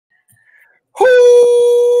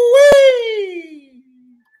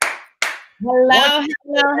Hello,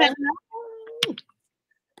 hello, hello.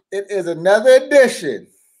 It is another edition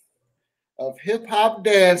of Hip Hop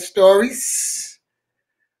Dance Stories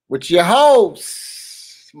with your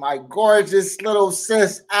host, my gorgeous little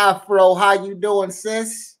sis Aphro. How you doing,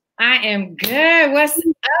 sis? I am good. What's up,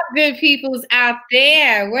 good peoples out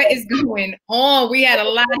there? What is going on? We had a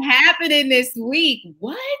lot happening this week.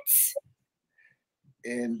 What?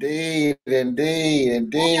 Indeed, indeed,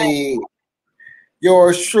 indeed.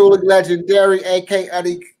 Yours truly, legendary,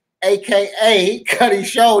 aka Cuddy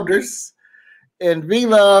Shoulders, and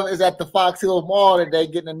V-Luv is at the Fox Hill Mall today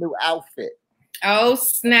getting a new outfit. Oh,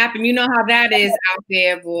 snap. And you know how that is out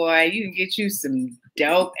there, boy. You can get you some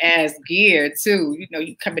dope ass gear too. You know,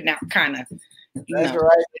 you coming out kind of. That's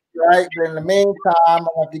right. But in the meantime, I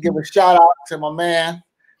want to give a shout out to my man.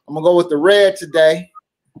 I'm gonna go with the red today.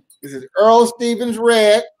 This is Earl Stevens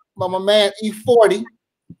red by my man E40.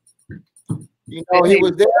 You know, he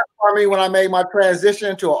was there for me when I made my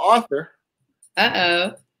transition to an author.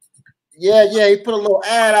 Uh-oh. Yeah, he put a little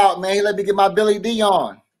ad out, man. He let me get my Billy D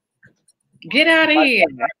on. Get out of here.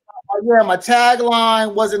 Yeah, my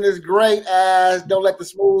tagline wasn't as great as "Don't let the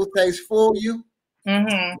smooth taste fool you." Mm-hmm.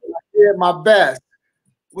 I did my best.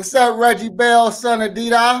 What's up, Reggie Bell, son of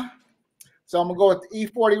Dida? So I'm gonna go with the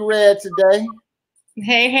E40 red today.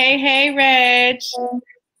 Hey, Reg.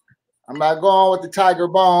 I'm not going with the Tiger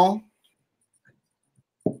Bone.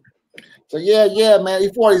 So yeah, man.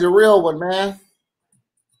 E40 is a real one, man.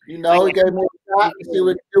 You know, he gave me a shot to see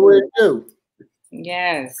what it do.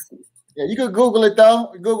 Yes. Yeah, you could Google it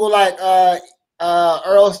though. Google like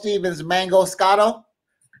Earl Stevens Mango Scotto.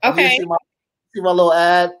 Okay. See my little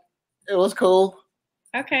ad. It was cool.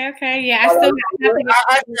 Okay. Yeah, I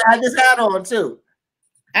had this hat on too.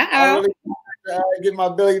 Uh-oh. I really get my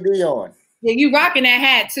Billy D on. Yeah, you rocking that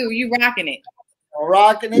hat too. You rocking it. I'm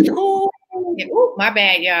rocking it. Cool. Yeah, ooh, my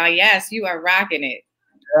bad, y'all. Yes, you are rocking it.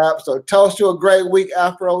 Yep. So toast to a great week,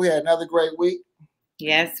 Aphro. We had another great week.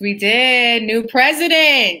 Yes, we did. New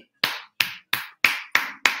president.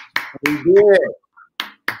 We did.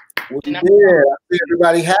 I see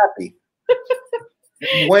everybody happy.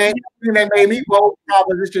 When they made me vote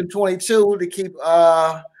Proposition 22 to keep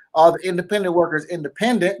all the independent workers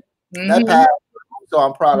independent, that passed. So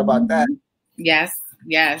I'm proud about that. Yes.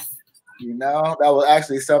 You know, that was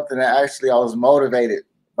actually something that I was motivated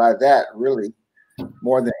by that really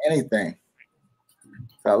more than anything.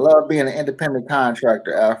 So I love being an independent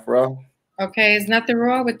contractor, Aphro. Okay, there's nothing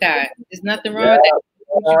wrong with that. There's nothing wrong with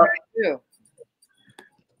that.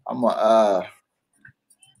 I'm gonna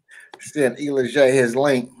send Elijah his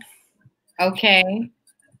link. Okay.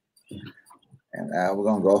 And we're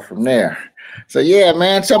gonna go from there. So yeah,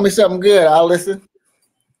 man, tell me something good. I'll listen.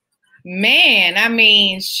 Man, I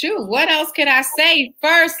mean, shoot, what else could I say?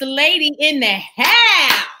 First lady in the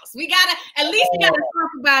house. We gotta talk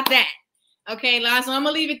about that. Okay, Lon, so I'm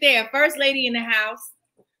gonna leave it there. First lady in the house.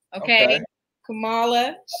 Okay.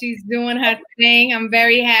 Kamala, she's doing her thing. I'm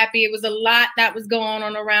very happy. It was a lot that was going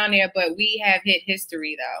on around there, but we have hit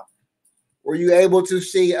history though. Were you able to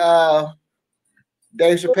see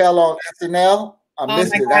Dave Chappelle on SNL? I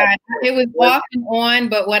missed it. God. It was off and on,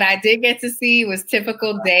 but what I did get to see was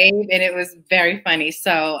typical Dave, and it was very funny.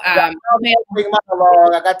 So I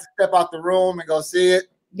got to step out the room and go see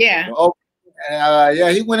it. Yeah.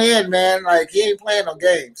 And he went in, man. Like he ain't playing no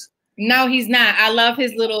games. No, he's not. I love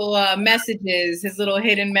his little messages, his little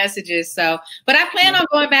hidden messages. So, but I plan on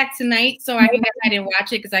going back tonight. So I didn't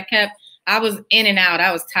watch it because I was in and out.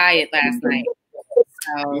 I was tired last night.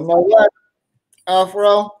 So. You know what,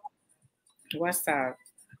 Aphro? What's up?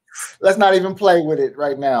 Let's not even play with it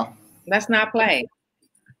right now. Let's not play.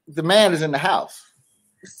 The man is in the house.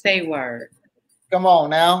 Say word. Come on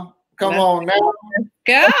now. Let's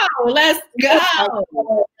go.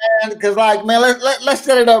 Because like, man, let's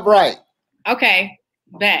set it up right. Okay.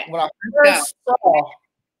 Bet. When I first saw,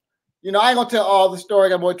 you know, I ain't gonna tell all the story.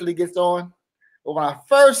 I'm gonna wait till he gets on. But when I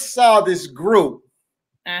first saw this group,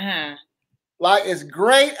 like as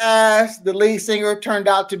great as the lead singer turned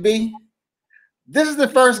out to be, this is the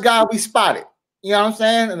first guy we spotted. You know what I'm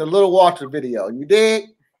saying? In the Little Walter video. You dig?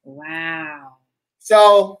 Wow.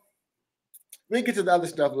 So we get to the other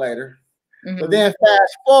stuff later. But then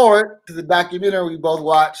fast forward to the documentary we both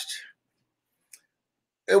watched.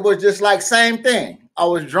 It was just like same thing. I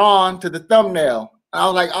was drawn to the thumbnail. I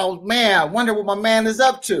was like, oh man, I wonder what my man is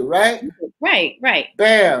up to, right? Right.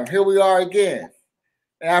 Bam, here we are again.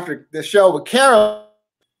 And after the show with Carol,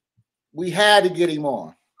 we had to get him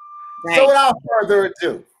on. Right. So without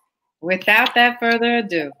that further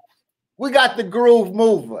ado, we got the groove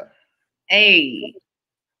mover. Hey.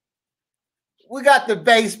 We got the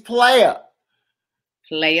bass player.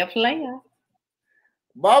 Player.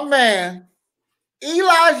 my man,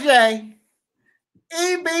 Elijah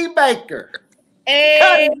E.B. Baker.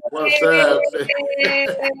 Hey. What's up?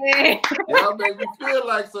 Y'all make me feel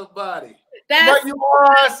like somebody. But you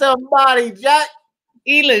are somebody, Jack.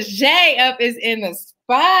 Elijah up is in the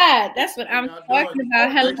spot. That's what I'm talking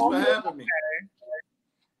about. Thanks for having me.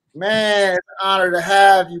 Man, it's an honor to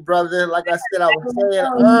have you, brother. Like I said, I was saying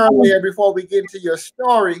earlier before we get into your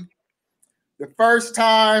story, the first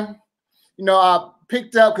time, you know, I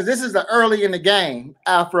picked up, because this is the early in the game,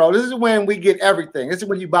 Aphro. This is when we get everything. This is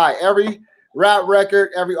when you buy every rap record,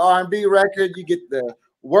 every R&B record. You get the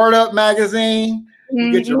Word Up magazine,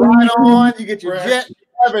 you get your Ride On, you get your Jet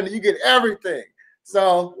 7, you get everything.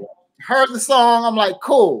 So heard the song, I'm like,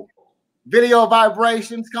 cool. Video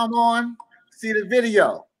vibrations come on, see the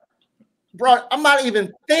video. Bro, I'm not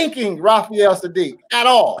even thinking Raphael Sadiq at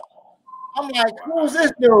all. I'm like, who's this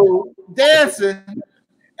dude dancing?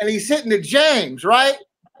 And he's hitting the James, right?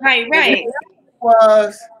 Right.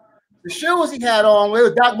 Was the shoes he had on, it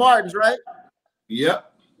was Doc Martens, right?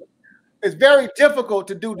 Yep. It's very difficult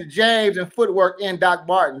to do the James and footwork in Doc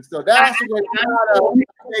Martens. So that's what got us.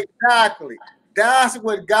 Exactly. That's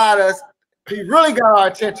what got us. He really got our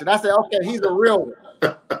attention. I said, okay, he's a real one.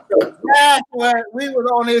 So that's when we were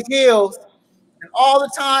on his heels. And all the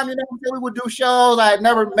time, you know, we would do shows. I had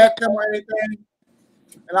never met them or anything.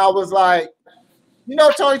 And I was like, you know,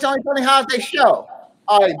 Tony, how's they show?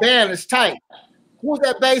 Oh, the band is tight. Who's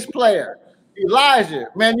that bass player? Elijah.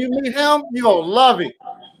 Man, you meet him, you're going to love him.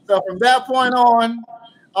 So from that point on,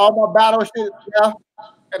 all my battle shit left.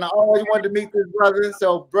 And I always wanted to meet this brother.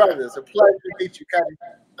 So, brother, it's a pleasure to meet you, Cuddy.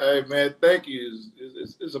 Hey, man, thank you.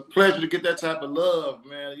 It's a pleasure to get that type of love,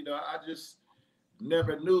 man. You know, I just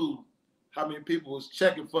never knew how many people was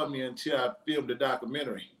checking for me until I filmed the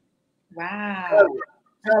documentary. Wow.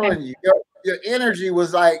 I'm telling you, your energy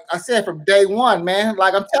was like, I said from day one, man.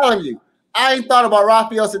 Like I'm telling you, I ain't thought about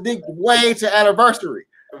Raphael Sadiq way to anniversary.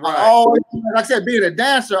 Right. I always, like I said, being a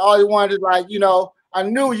dancer, all you wanted is like, you know, I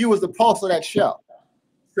knew you was the pulse of that show.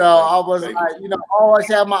 So I was like, you know, always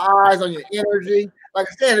have my eyes on your energy. Like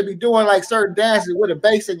I said, to be doing like certain dances with a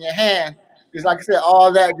bass in your hand, just like I said,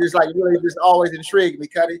 all that just like really just always intrigued me,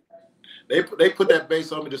 Cuddy. They put that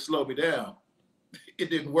bass on me to slow me down. It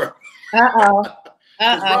didn't work. Raphael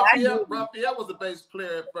was a bass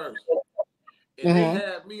player at first. And they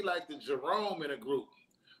had me like the Jerome in a group.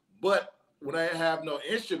 But when I have no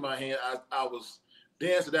instrument in my hand, I was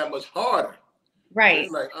dancing that much harder. Right.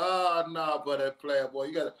 It's like, oh no, but that player boy,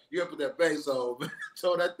 you gotta put that bass on,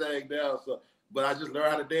 tone that thing down. So, but I just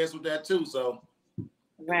learned how to dance with that too. So,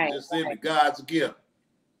 right, just simply God's gift.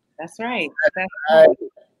 That's right.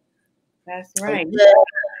 That's right. Yeah.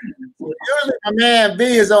 Usually my man B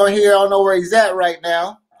is on here. I don't know where he's at right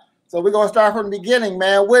now. So we're gonna start from the beginning,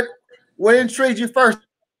 man. What intrigued you first?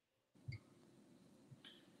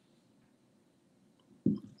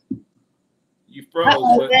 You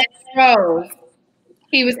froze. Froze.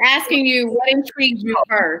 He was asking you what intrigued you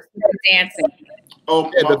first with dancing.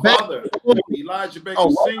 Oh, yeah, my father, Elijah Baker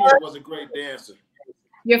Sr. was a great dancer.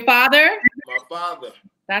 Your father? My father.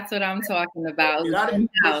 That's what I'm talking about. And I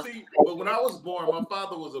didn't see, but when I was born, my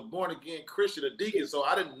father was a born-again Christian, a deacon, so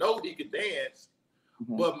I didn't know he could dance.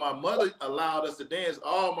 But my mother allowed us to dance.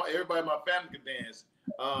 Everybody in my family could dance.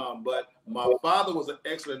 But my father was an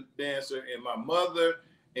excellent dancer, and my mother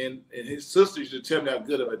and his sisters used to tell me how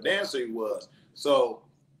good of a dancer he was. So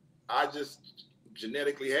I just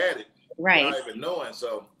genetically had it, right? Without even knowing.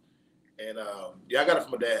 So, and I got it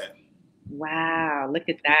from my dad. Wow, look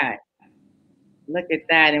at that! Look at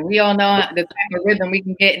that! And we all know the type of rhythm we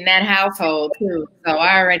can get in that household too. So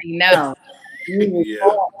I already know.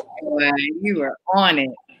 You were on it.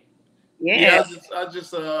 Yeah. I just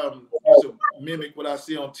used to mimic what I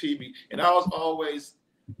see on TV, and I was always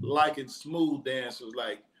liking smooth dancers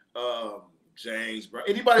like James Brown.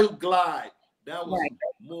 Anybody who glide. That was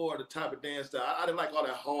more the type of dance that I didn't like all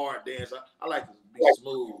that hard dance. I like to be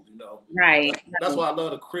smooth, you know. Right. That's why I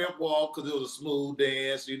love the crib walk, because it was a smooth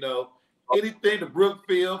dance, you know. Anything to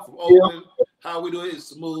Brookfield from Oakland, how we do it is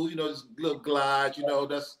smooth, you know, just little glides, you know.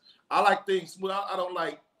 I like things smooth. I don't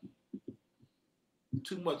like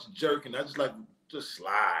too much jerking. I just like just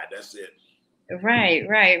slide. That's it. Right.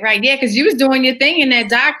 Yeah, because you was doing your thing in that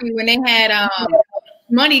docu when they had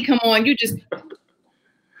money come on. You just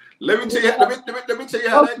Let me tell you how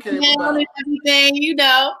that came about. Everything, you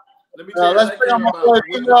know. Let me tell you let's bring on my boy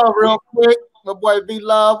V-Luv real quick. My boy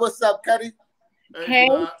V-Luv. What's up, Cuddy? Hey,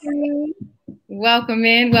 welcome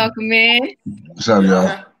in. What's up,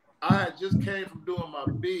 y'all? I had just came from doing my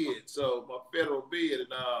bid, so my federal bid,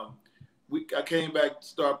 and I came back to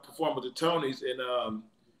start performing with the Tonys, and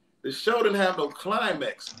the show didn't have no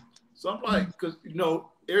climax. So I'm like, because you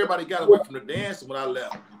know, everybody got away from the dancing when I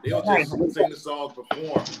left. They would just sing the songs,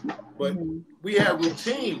 perform. But we had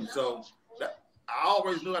routine, so I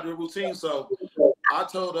always knew how to do routine. So I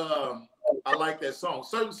told I like that song.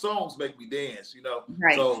 Certain songs make me dance, you know.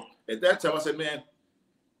 Right. So at that time I said, man,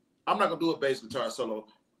 I'm not gonna do a bass guitar solo.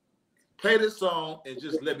 Play this song and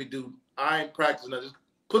just let me do. I ain't practicing. I just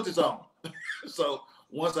put this on. So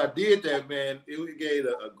once I did that, man, it gave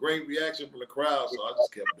a great reaction from the crowd. So I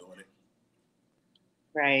just kept doing it.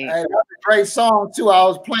 Right. Hey, that's a great song too. I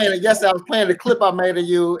was playing it. Yes, I was playing the clip I made of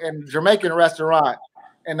you in a Jamaican restaurant,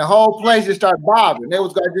 and the whole place just started bobbing. They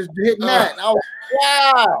was just hitting that. And I was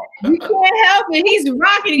wow. You can't help it. He's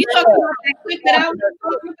rocking. You talking about that clip that I was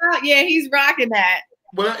talking about? Yeah, he's rocking that.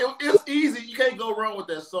 But it's easy. You can't go wrong with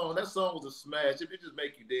that song. That song was a smash. It just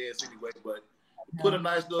make you dance anyway. But put a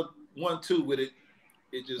nice little 1-2 with it.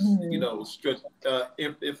 It just you know stretch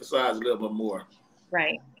emphasize a little bit more.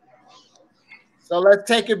 Right. So let's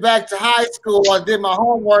take it back to high school. I did my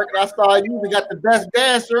homework and I saw you got the best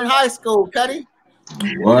dancer in high school, Cuddy.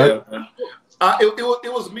 What? Yeah.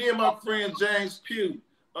 It was me and my friend James Pugh.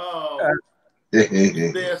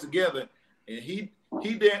 We danced together, and he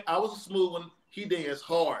danced. I was a smooth one. He danced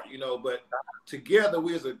hard, you know. But together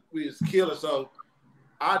we was killer. So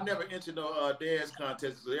I never entered no dance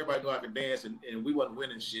contests because everybody knew I could dance, and we wasn't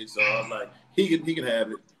winning shit. So I was like, he can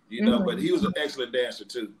have it, you know. But he was an excellent dancer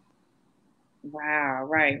too. Wow,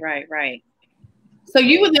 right. So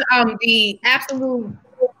you were the absolute,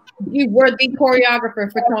 you were the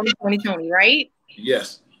choreographer for Toni, right?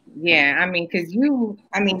 Yes. Yeah, I mean,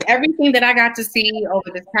 everything that I got to see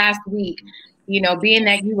over this past week, you know, being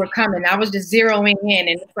that you were coming, I was just zeroing in,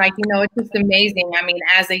 and it's like, you know, it's just amazing. I mean,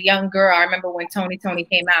 as a young girl, I remember when Toni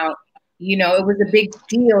came out, you know, it was a big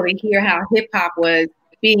deal to hear how hip hop was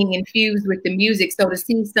being infused with the music. So to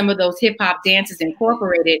see some of those hip hop dances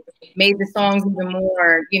incorporated made the songs even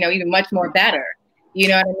more, you know, even much more better. You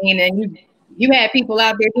know what I mean? And you had people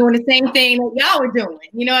out there doing the same thing that y'all were doing.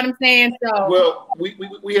 You know what I'm saying? So well,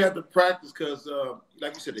 we had to practice because,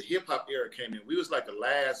 like you said, the hip hop era came in. We was like the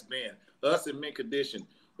last band, us and Mint Condition.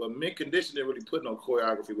 But Mint Condition didn't really put no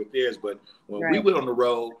choreography with theirs. But when we went on the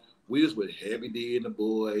road, we was with Heavy D and the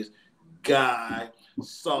Boys, Guy,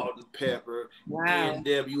 Salt and Pepper,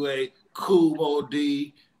 NWA, Kumo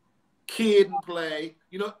D, Kid and Play.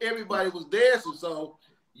 You know, everybody was dancing, so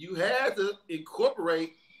you had to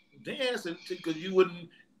incorporate dancing because you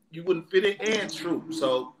wouldn't fit in and troop.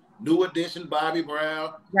 So New Edition, Bobby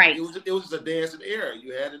Brown, right? It was just a dancing era.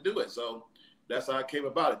 You had to do it. So that's how it came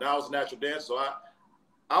about. It. I was a natural dancer, so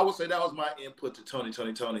I would say that was my input to Toni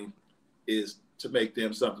is to make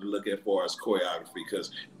them something to look at for as choreography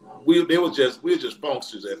because we were just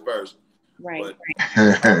funksters at first, right? But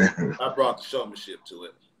I brought the showmanship to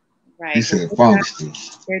it. Right. He said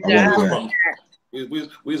funksters. We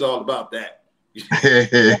was all about that.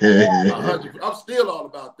 I'm still all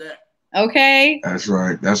about that. Okay. That's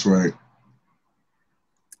right.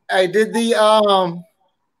 Hey, did the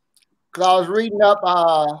because I was reading up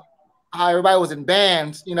how everybody was in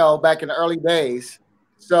bands, you know, back in the early days.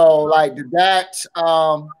 So, like, did that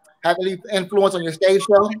have any influence on your stage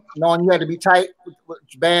show, knowing you had to be tight with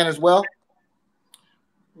your band as well?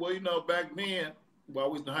 Well, you know, back then,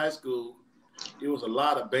 while we was in high school, it was a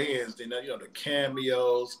lot of bands. You know, the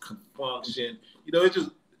Cameos, Confunction. You know, it's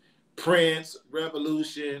just Prince,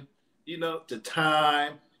 Revolution. You know, The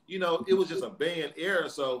Time. You know, it was just a band era.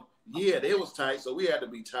 So yeah, they was tight. So we had to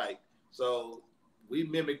be tight. So we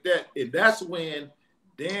mimicked that, and that's when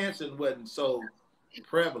dancing wasn't so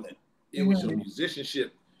prevalent. It was your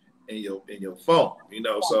musicianship and your funk, you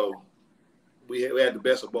know. So we had the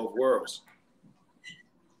best of both worlds.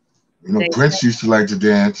 You know, Prince used to like to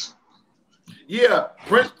dance. Yeah,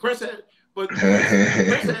 Prince had, but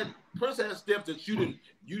Prince had steps that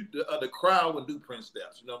the crowd would do Prince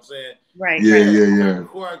steps. You know what I'm saying? Right. Yeah.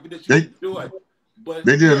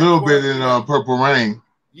 They did a little bit in Purple Rain.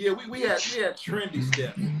 Yeah, we had trendy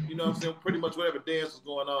steps. You know what I'm saying? Pretty much whatever dance was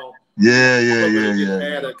going on.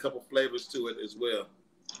 Yeah. Add a couple flavors to it as well.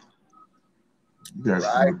 That's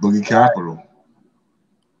right. Boogie Capital.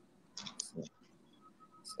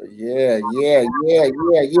 So yeah. So,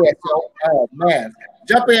 oh man,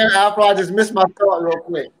 jump in, Aphro. I just missed my thought real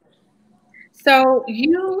quick. So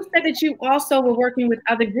you said that you also were working with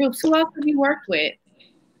other groups. Who else have you worked with?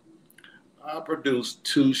 I produced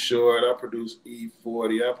Too Short. I produced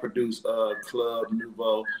E40. I produced Club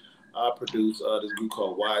Nouveau. I produced this group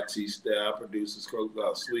called YT Style. I produced this group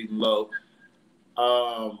called Sweet and Low.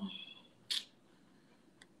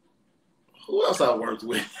 Who else I worked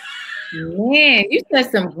with? Man, you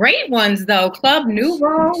said some great ones though. Club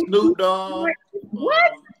Nouveau, Snoop Dogg,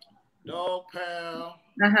 what? Dog Pound,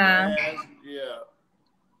 Uh-huh. yeah,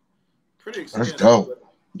 pretty extensive. That's dope. But,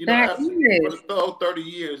 you know, for the whole 30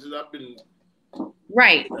 years, I've been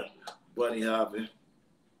bunny hopping.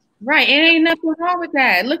 Right, it ain't nothing wrong with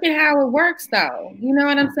that. Look at how it works, though. You know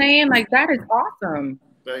what I'm saying? Like that is awesome.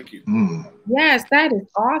 Thank you. Yes, that is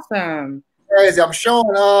awesome. Crazy. I'm showing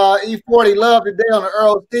E40 love today on the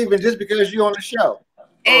Earl Stevens just because you're on the show.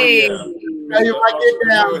 Hey, now you might get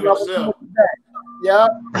down, brother. Yeah.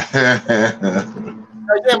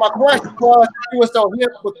 Yeah, my question was, you were so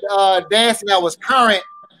hip with dancing that was current.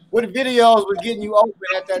 What videos was getting you open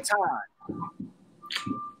at that time?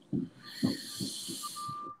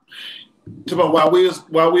 While we was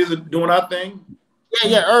doing our thing.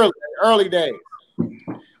 Yeah, early days.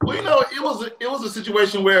 Well, you know, it was a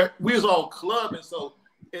situation where we was all clubbing, so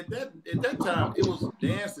at that time it was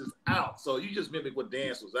dances out. So you just mimic what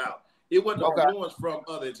dance was out. It wasn't influence from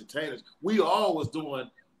other entertainers. We all was doing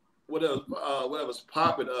whatever's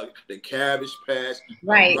popping. The Cabbage Patch,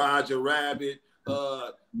 Roger Rabbit,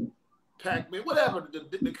 Pac-Man, whatever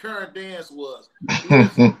the current dance was.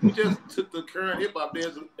 We just took the current hip hop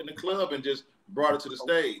dance in the club and just brought it to the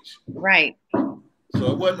stage. Right.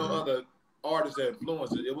 So it wasn't no other artists that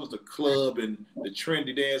influenced it. It was the club and the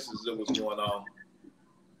trendy dances that was going on.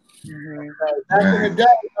 Back in the day,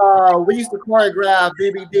 we used to choreograph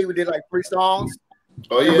BBD. We did like 3 songs.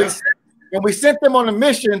 Oh yeah. And we sent them on a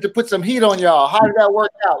mission to put some heat on y'all. How did that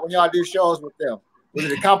work out when y'all do shows with them? Was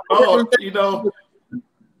it a competition? You know,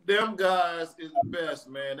 them guys is the best,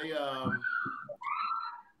 man.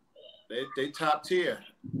 They top tier.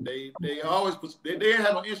 They always they didn't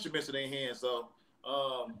have no instruments in their hands, so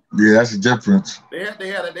yeah, that's the difference. They had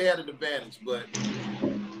an advantage, but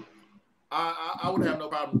I would have no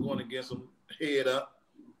problem going against them head up.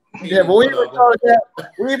 Yeah, but we even told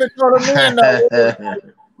them in though.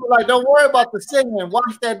 Like, don't worry about the singing.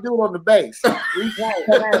 Watch that dude on the bass.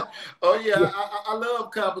 Oh yeah, I love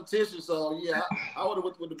competition, so yeah, I would have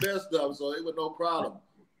went with the best of them, so it was no problem.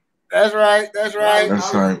 That's right. I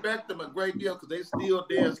respect them a great deal because they still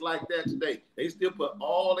dance like that today. They still put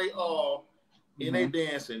all they all in their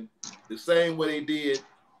dancing the same way they did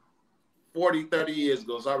 40, 30 years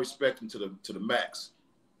ago. So I respect them to the max.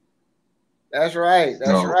 That's right.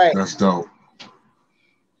 That's dope.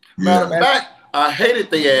 Matter of fact, I hated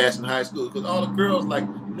their ass in high school because all the girls like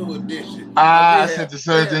New Edition. I said the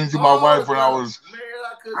same thing to my wife when I was. Man,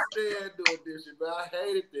 I couldn't stand New Edition, but I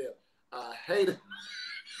hated them. I hated.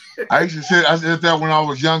 I said that when I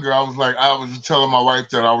was younger. I was just telling my wife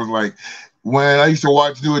that I was like, when I used to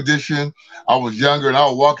watch New Edition, I was younger and I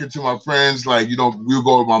would walk into my friends, like, you know, we would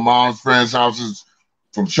go to my mom's friends' houses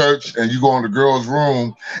from church, and you go in the girls'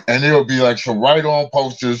 room, and there would be like some right-on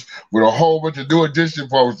posters with a whole bunch of New Edition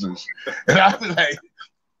posters, and I was like,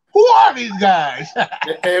 "Who are these guys?"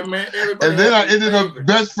 Hey, man, and then I ended up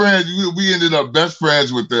best friends. We ended up best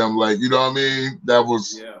friends with them, like, you know what I mean? That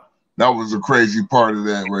was a crazy part of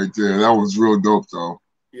that right there. That was real dope, though.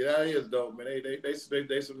 Yeah, that is dope, man.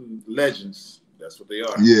 They some legends. That's what they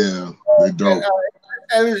are. Yeah, they dope.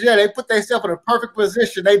 They put themselves in a perfect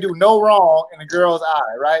position. They do no wrong in the girl's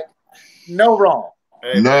eye, right? No wrong.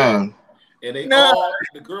 Hey, none. And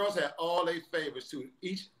the girls had all their favorites too.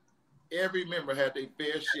 Every member had their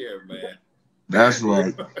fair share, man. That's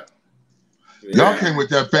right. Y'all came with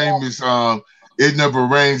that famous "It Never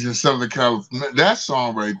Rains in Southern California." That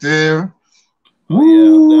song right there. Oh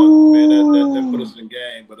yeah, that put us in the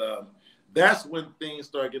game. But that's when things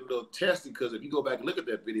started getting a little testy, because if you go back and look at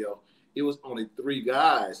that video, it was only 3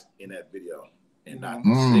 guys in that video and not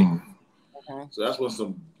 6. So that's when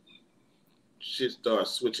some shit started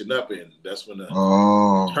switching up, and that's when the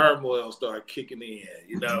turmoil started kicking in,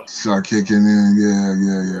 you know? Start kicking in,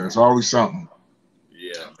 yeah. It's always something.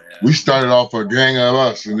 Yeah, man. We started off a gang of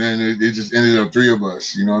us, and then it just ended up 3 of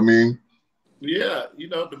us, you know what I mean? Yeah, you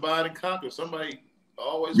know, divide and conquer. Somebody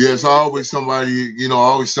always. Yeah, it's always somebody, you know,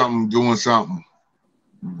 always something doing something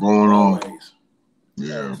going on.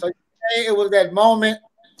 Yeah. So it was that moment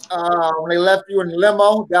when they left you in the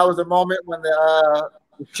limo. That was the moment when the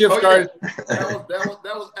shift started. Yeah. That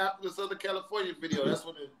was after the Southern California video. That's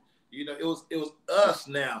when it was us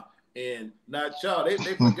now and not y'all. They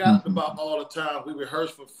forgot about all the time we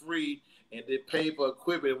rehearsed for free and they paid for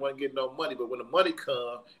equipment and wasn't getting no money. But when the money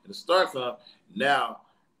come and the start come, now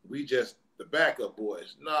we just the backup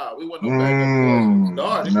boys. Nah, we weren't no backup boys.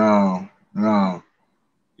 Started. No.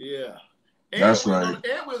 Yeah. And that's right.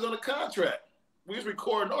 And we was on a contract. We was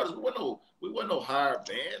recording artists. We wasn't no hired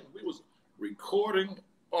band. We was recording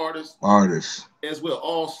artists as well,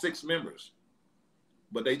 all 6 members.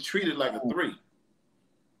 but they treat it like a 3.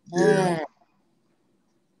 Yeah.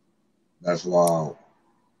 That's wild.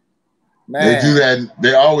 Man. They do that.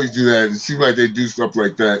 They always do that. It seems like they do stuff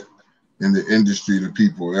like that in the industry to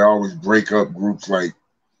people. They always break up groups, like,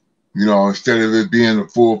 you know, instead of it being a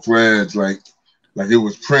full-fledged, like it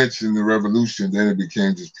was Prince in the Revolution, then it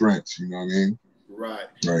became just Prince. You know what I mean? Right.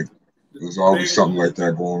 Like there's always something like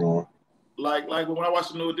that going on. Like when I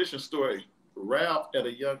watched the New Edition story, Ralph at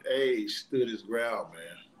a young age stood his ground,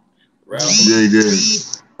 man. Ralph, yeah, he did.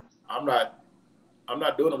 I'm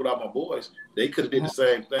not doing it without my boys. They could have did the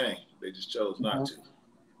same thing. They just chose not to.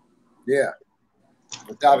 Yeah.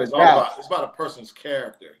 Without it's a doubt. It's about a person's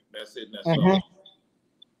character. That's it. That's all.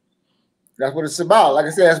 That's what it's about. Like I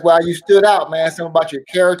said, that's why you stood out, man. Something about your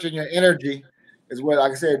character and your energy is what,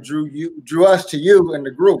 like I said, drew us to you in the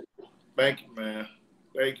group. Thank you, man.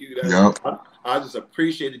 Thank you. I just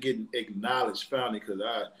appreciate getting acknowledged finally, because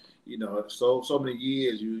you know, so many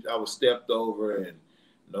years I was stepped over and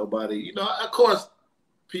nobody, you know, of course,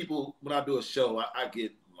 people, when I do a show, I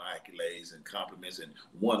get accolades and compliments and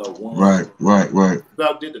 101. Right.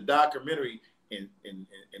 I did the documentary and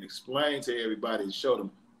explained to everybody and showed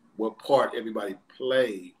them what part everybody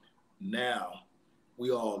played. Now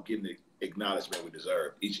we all getting the acknowledgement we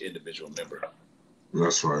deserve, each individual member.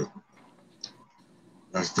 That's right.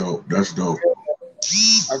 That's dope. That's dope.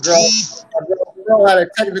 Our girl had a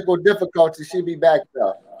technical difficulty. She'll be back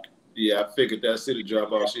though. Yeah, I figured that city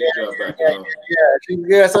drop off. She dropped back off.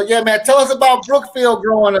 Yeah. So yeah, man, tell us about Brookfield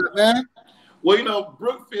growing up, man. Well, you know,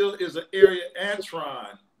 Brookfield is an area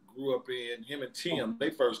Antron grew up in. Him and Tim, they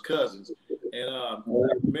first cousins. And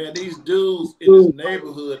man, these dudes in this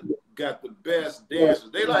neighborhood got the best dancers.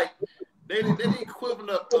 They the equivalent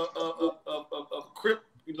of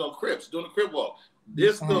Crips doing the Crip walk.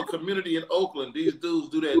 This little community in Oakland, these dudes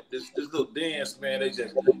do that. This little dance, man. They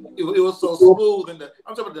just it was so smooth, and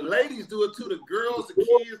I'm talking about the ladies do it too. The girls, the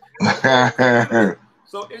kids.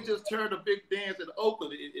 So it just turned a big dance in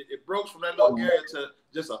Oakland. It broke from that little area to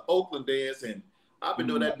just an Oakland dance, and I've been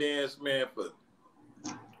doing that dance, man, for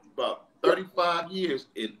about 35 years.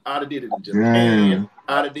 And I did it in Japan.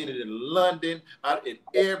 I did it in London. And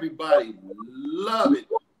everybody love it.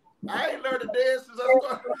 I ain't learned to dance since I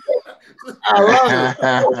started. I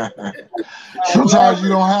love it. Sometimes you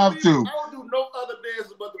don't have to. I don't do no other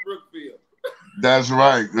dances but the Brookfield. That's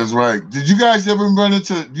right. That's right. Did you guys ever run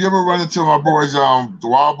into my boys, the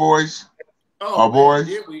Wild Boys? Oh, our boys?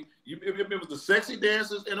 Yeah, it was the Sexy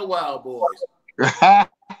Dancers and the Wild Boys.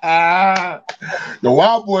 The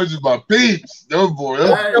Wild Boys is my peeps. Those boys.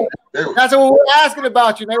 That's what we were asking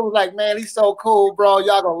about you. They were like, man, he's so cool, bro.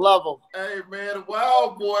 Y'all gonna love him. Hey, man, the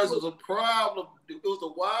Wild Boys was a problem. It was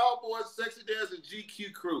the Wild Boys, Sexy Dancers, and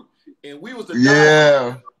GQ crew, and we was the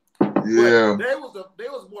yeah. They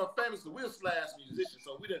was more famous because we were slash musicians,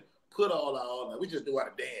 so we didn't put all that. We just knew how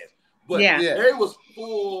to dance. But they was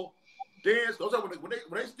full dance. I'm talking when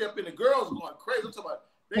they step in, the girls were going crazy. I'm talking about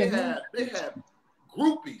they had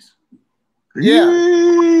groupies.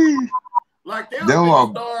 Yeah. Like they were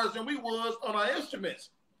bigger stars than we was on our instruments.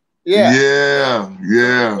 Yeah.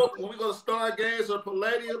 When we go to Stargaze or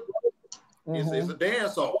Palladium, it's a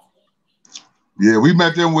dance off. Yeah, we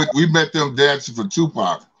met them dancing for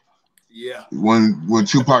Tupac. Yeah. When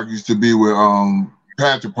Tupac used to be with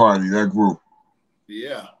Panther Party, that group.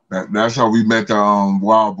 Yeah. That's how we met the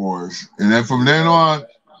Wild Boys. And then from then on,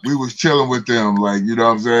 we was chilling with them, like, you know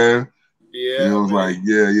what I'm saying? Yeah. And it was like,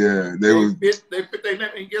 yeah. They fit their name.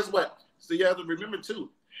 And guess what? So you have to remember too,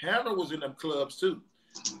 Hammer was in them clubs too.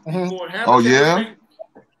 He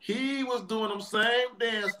was doing them same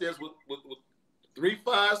dance steps with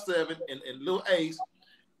 357 and Lil Ace.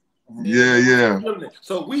 Yeah.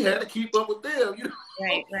 So we had to keep up with them, you know.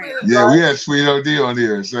 Right. Yeah, we had Sweet OD on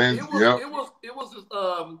here. Same. It was this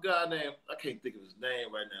guy named, I can't think of his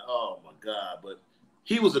name right now. Oh my God, but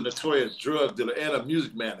he was a notorious drug dealer and a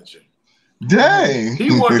music manager. Dang.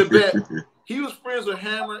 He wanted to bet. He was friends with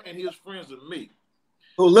Hammer and he was friends with me.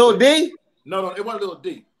 Who, Lil D? No, it wasn't Lil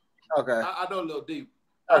D. Okay. I know Lil D.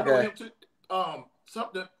 I know him too.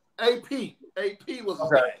 Something AP was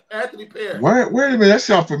his name. Anthony Perry. Wait a minute, that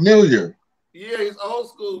sounds familiar. Yeah, he's old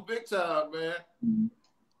school, big time, man.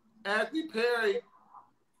 Anthony Perry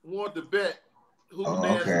wanted to bet who could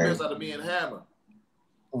dance the best out of me and Hammer.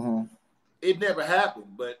 It never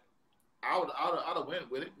happened, but I'd have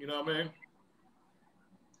went with it. You know what I mean?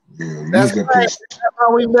 Yeah, that's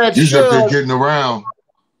how we met. He's up there getting around.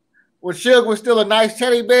 When Suge was still a nice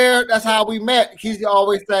teddy bear, that's how we met. He used to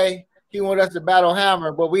always say he wanted us to battle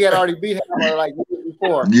Hammer, but we had already beat Hammer like years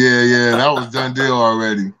before. Yeah, that was done deal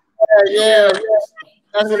already. Yeah.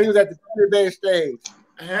 That's when he was at the teddy bear stage.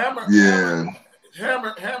 Hammer.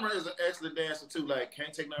 Hammer is an excellent dancer too. Like,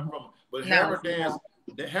 can't take nothing from him. But Hammer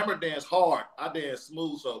dance hard. I dance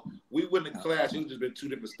smooth. So we wouldn't have clashed. It would just been two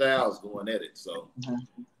different styles going at it. So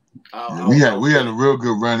we had a real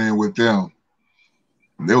good run in with them.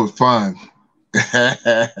 It was fun.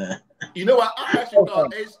 You know what? I actually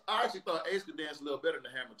thought Ace could dance a little better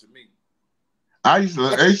than Hammer to me. I used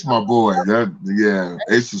to Ace, my boy.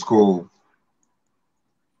 Ace is cool.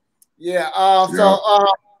 Yeah. So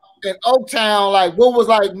in Oaktown, like, what was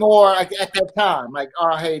like more like at that time, like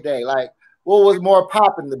our heyday, like what was more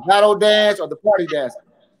popping, the battle dance or the party dance?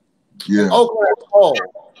 Yeah. In Oakland,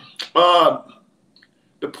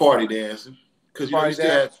 the party dancing, because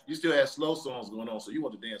you still had slow songs going on, so you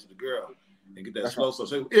want to dance with the girl and get that slow song.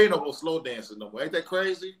 So it ain't no more slow dancing no more. Ain't that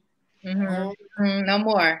crazy? Mm-hmm. No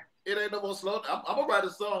more. It ain't no more slow. I'm gonna write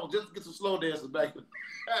a song just to get some slow dances back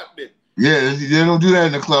happening. Yeah, they don't do that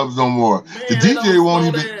in the clubs no more. Man, the DJ won't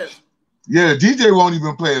even. Dance. Yeah, the DJ won't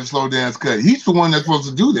even play a slow dance cut. He's the one that's supposed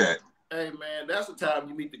to do that. Hey man, that's the time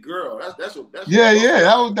you meet the girl. That's that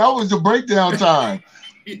was the breakdown time.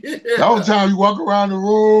 That was the time you walk around the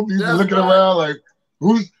room, you looking around like,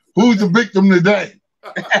 who's the victim today?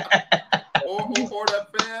 or that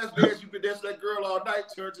fast dance, you could dance that girl all night,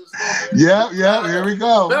 church and stuff. Yeah, here we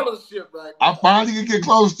go. Fellowship, right? I finally can get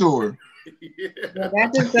close to her. Yeah,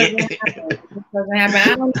 that just doesn't happen. It doesn't happen.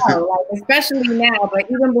 I don't know, like, especially now, but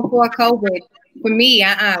even before COVID, for me,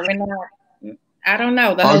 we're not. I don't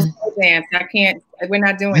know the whole slow dance. I can't. We're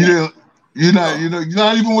not doing it. You're not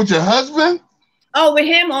even with your husband. Oh, with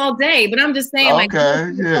him all day. But I'm just saying,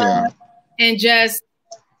 okay, yeah. And just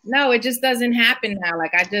no, it just doesn't happen now.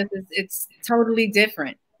 Like it's totally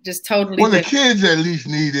different. Just totally. Well, different. The kids at least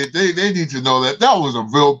need it. They need to know that was a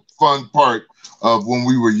real fun part of when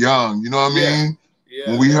we were young. You know what I mean?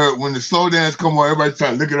 Yeah. When the slow dance come on, everybody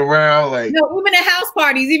start looking around like. No, even at house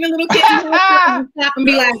parties, even little kids stop and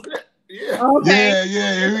be like. Yeah. Okay.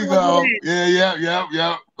 Yeah. Here we go. Yeah. Yeah,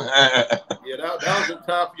 that was the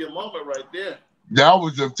top of your moment right there. That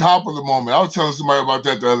was the top of the moment. I was telling somebody about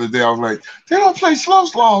that the other day. I was like, they don't play slow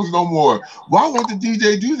songs no more. Why won't the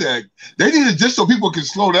DJ do that? They need it just so people can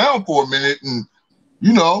slow down for a minute and,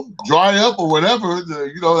 dry up or whatever.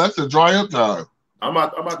 That's the dry up time. I'm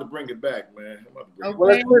about to bring it back, man.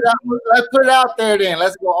 Let's put it out there then.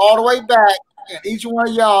 Let's go all the way back, and each one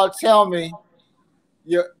of y'all tell me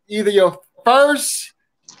your first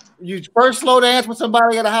slow dance with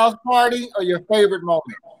somebody at a house party or your favorite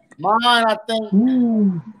moment. Mine, I think. Here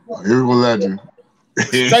we go, Legend.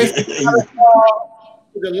 The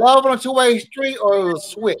Love on a Two-Way Street or it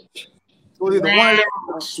was Switch. It was either one of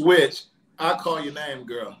them. Switch. I call your name,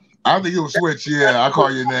 girl. I think it was Switch. Yeah, I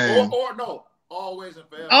call your name. Or no. Always and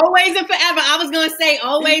Forever. Always and Forever. I was gonna say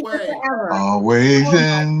Always and Forever. Always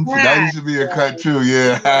and that used to be a cut too.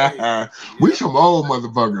 Yeah, we some old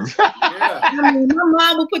motherfuckers. I mean, my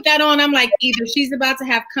mom would put that on. I'm like, either she's about to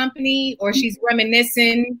have company, or she's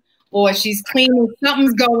reminiscing, or she's cleaning.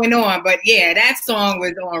 Something's going on. But yeah, that song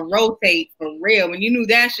was on rotate for real. When you knew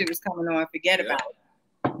that shit was coming on, forget about it.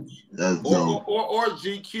 That's dope. Or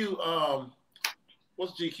GQ.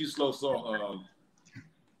 What's GQ slow song?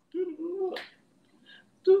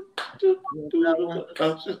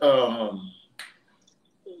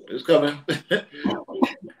 It's coming.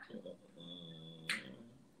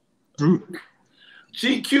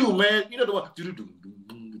 GQ, man, you know the one.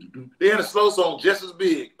 They had a slow song just as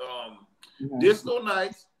big. Disco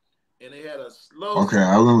Nights, and they had a slow. Okay,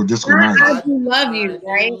 I remember Disco Nights. I Do Love You,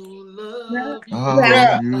 right?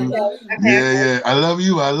 Yeah. I love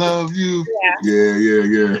you. Yeah.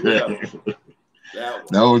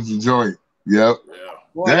 That was the joint. Yep.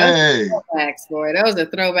 Yeah. Boy, those are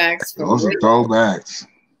throwbacks. Those are throwbacks.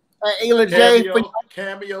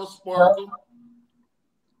 Cameo Sparkle.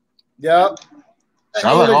 Yep.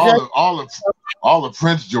 I like all the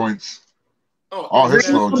Prince joints. All his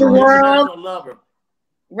slow joints.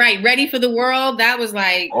 Right, Ready for the World. That was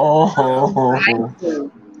like.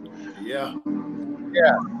 Yeah.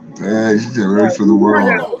 Yeah, you get ready for the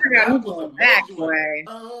world. Back, boy.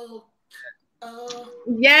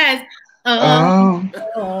 Yes. Tonight.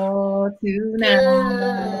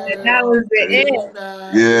 That was it.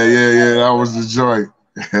 Yeah. That was the joint.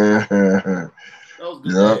 That was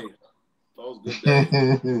good.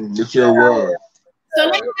 It sure was.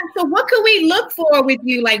 So what could we look for with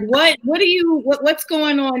you? Like what's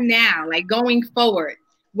going on now? Like going forward,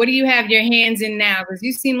 what do you have your hands in now? Because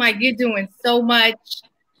you seem like you're doing so much.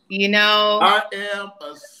 I am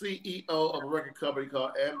a CEO of a record company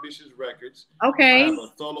called Ambitious Records. Okay. I have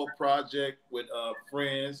a solo project with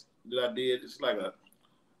friends that I did. It's like a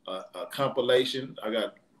compilation. I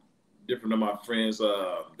got different of my friends,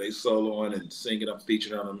 they soloing and singing. I'm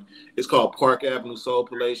featuring on them. It's called Park Avenue Soul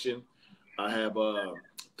Palation. I have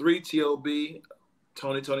 3 T.O.B.,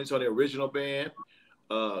 Toni original band,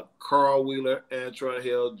 Carl Wheeler, Antron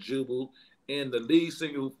Hill, Jubal, and the lead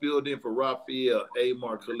singer who filled in for Raphael,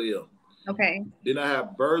 Amar Khalil. Okay. Then I have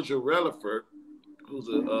Virgil Relaford, who's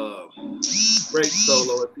a great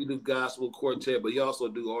solo. He do gospel quartet, but he also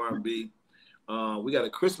do R&B. We got a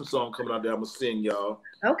Christmas song coming out there. I'm gonna sing, y'all.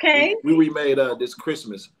 Okay. We remade this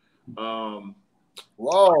Christmas. Whoa!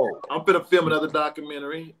 I'm gonna film another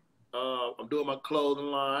documentary. I'm doing my clothing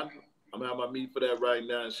line. I'm having my meet for that right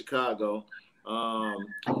now in Chicago.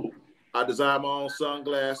 I designed my own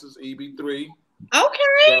sunglasses, EB3. Okay,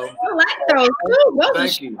 so, I like those too.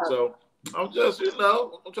 Thank you. So I'm just,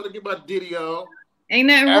 I'm trying to get my ditty on. Ain't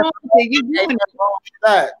nothing wrong with it. You doing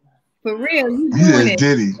it. For real, you doing it.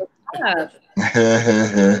 Diddy. Yeah.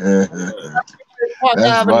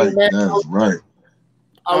 That's right. That's right.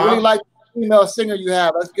 I really like the female singer you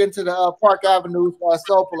have. Let's get into the Park Avenue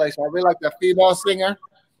Soul Palation. I really like that female singer.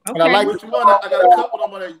 Okay. And I like what you want. I got a couple of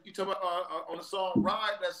them on there. You talk about on the song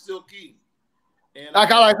Ride, that's Silky. And I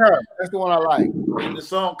like her. That's the one I like. And the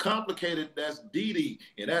song Complicated, that's Dee Dee.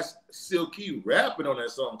 And that's Silky rapping on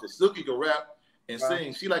that song. Because Silky can rap and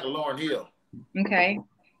sing. She like a Lauryn Hill. Okay.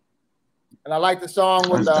 And I like the song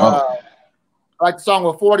with I like the song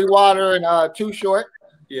with 40 Water and Too Short.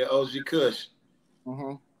 Yeah, OG Kush.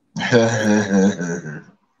 Mm-hmm.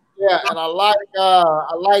 Yeah, and I like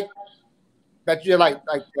that you like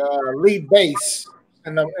lead bass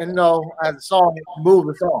and as the song move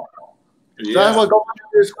the song. Yeah. So that's what goes into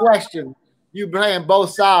this question. You playing both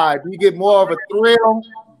sides. Do you get more of a thrill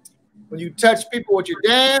when you touch people with your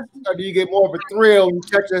dance, or do you get more of a thrill when you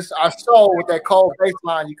touch our soul with that cold bass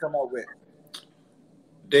line you come up with?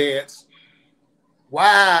 Dance.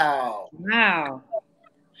 Wow.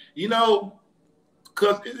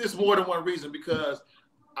 Because it's more than one reason, because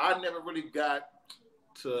I never really got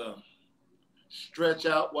to stretch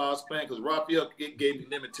out while I was playing, because Raphael gave me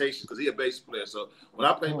limitations because he's a bass player. So when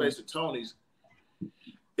I play bass with Tony's,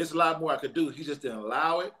 it's a lot more I could do. He just didn't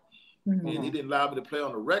allow it, and he didn't allow me to play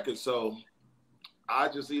on the record. So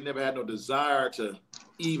he never had no desire to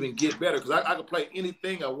even get better, because I could play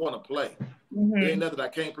anything I want to play. There ain't nothing I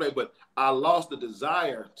can't play, but I lost the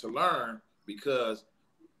desire to learn, because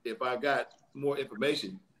if I got more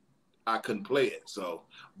information, I couldn't play it. So,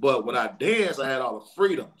 but when I danced, I had all the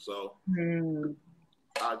freedom. So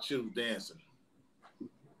I choose dancing.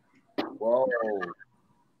 Whoa.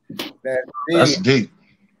 That's deep.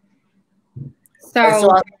 So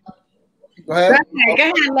go ahead. Go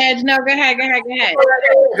ahead, Ledge. No, go ahead.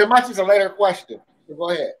 There might be a later question. So go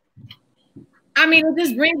ahead. I mean, it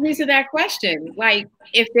just brings me to that question. Like,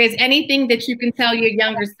 if there's anything that you can tell your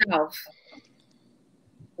younger self,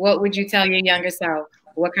 what would you tell your younger self?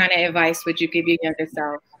 What kind of advice would you give your younger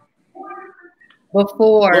self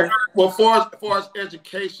before? Well, far as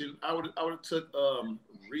education, I would have took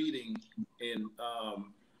reading in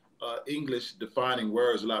English, defining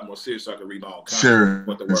words a lot more serious, so I could read my own content,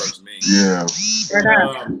 what the words mean. Yeah.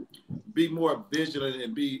 Be more vigilant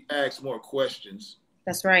and ask more questions.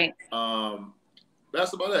 That's right.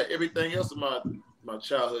 That's about it. Everything else in my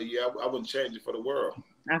childhood, I wouldn't change it for the world.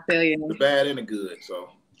 I feel you. The bad and the good. So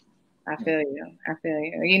I feel you.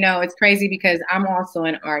 It's crazy because I'm also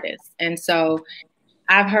an artist. And so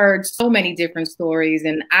I've heard so many different stories,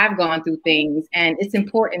 and I've gone through things, and it's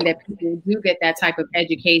important that people do get that type of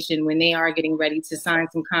education when they are getting ready to sign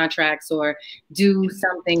some contracts or do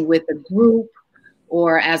something with a group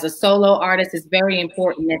or as a solo artist. It's very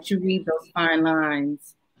important that you read those fine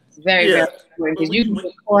lines. It's very, very important, because you can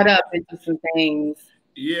get caught up into some things.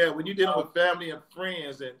 Yeah, when you're dealing with family and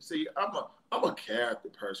friends, and see, I'm a character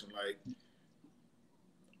person. Like,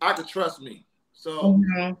 I can trust me. So,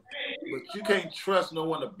 but you can't trust no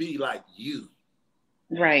one to be like you.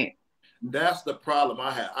 Right. That's the problem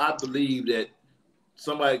I have. I believe that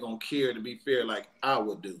somebody gonna care, to be fair, like I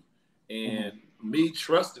would do. And me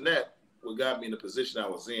trusting that what got me in the position I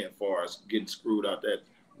was in, as far as getting screwed out that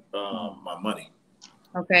my money.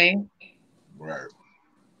 Okay. Right.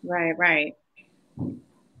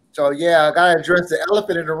 So yeah, I gotta address the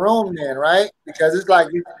elephant in the room then, right? Because it's like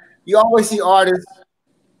you always see artists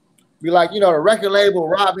be like, the record label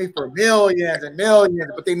robbed me for millions and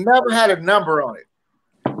millions, but they never had a number on it.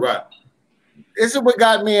 Right. This is what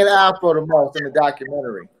got me and Aphro the most in the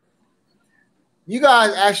documentary. You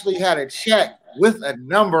guys actually had a check with a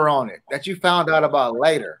number on it that you found out about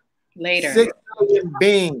later. 6 million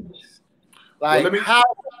beans. Like, how is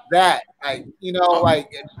that? Like,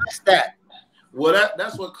 address that. Well,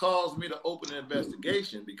 that's what caused me to open an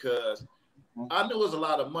investigation, because I knew it was a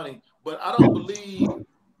lot of money, but I don't believe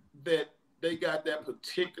that they got that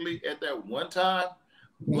particularly at that one time.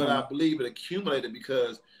 But I believe it accumulated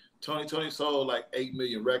because Tony sold like 8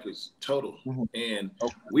 million records total. And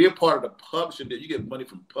we're part of the publishing deal. You get money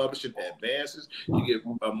from publishing advances. You get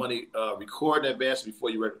money recording advances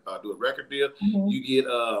before you do a record deal. You get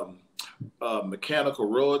mechanical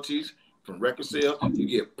royalties from record sales. You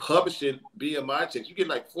get publishing BMI checks. You get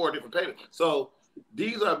like 4 different payments. So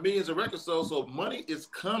these are millions of records sold. So money is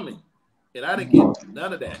coming. And I didn't get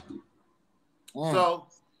none of that. So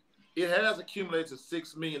it has accumulated to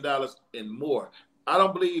 $6 million and more. I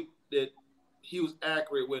don't believe that he was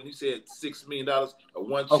accurate when he said $6 million or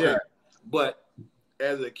one check, but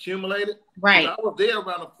as it accumulated, I was there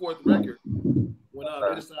around the 4th record when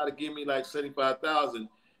they decided to give me like $75,000.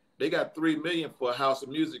 They got $3 million for a House of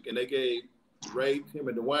Music, and they gave Ray, Tim,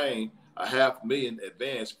 and Dwayne a $500,000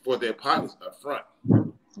 advance for their pockets up front.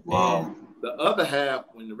 Wow! And the other half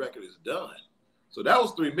when the record is done. So that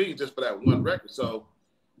was $3 million just for that one record. So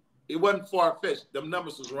it wasn't far fetched. Them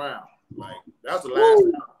numbers was round. Like that's the last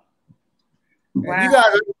time. Wow.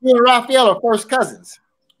 You and Raphael are first cousins.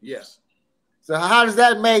 Yes. So how does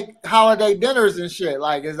that make holiday dinners and shit?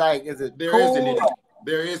 Like, is it there cool? Isn't any.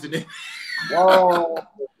 There isn't any. Whoa.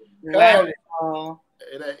 Hey,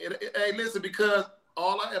 listen, because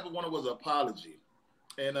all I ever wanted was an apology.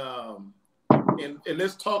 And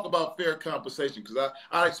let's talk about fair compensation, because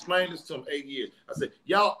I explained this to him 8 years. I said,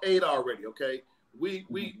 y'all ate already, okay? We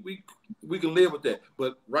can live with that.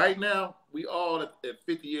 But right now, we all at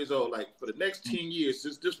 50 years old, like for the next 10 years,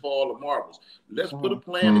 just for all the marbles, let's put a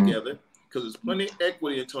plan together, because there's plenty of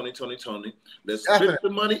equity in Tony. Let's split the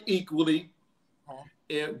money equally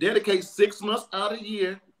and dedicate 6 months out of the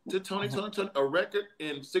year to Tony, a record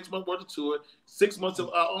and 6 months worth of tour, 6 months of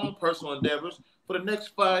our own personal endeavors for the next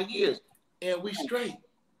 5 years. And we straight.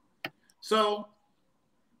 So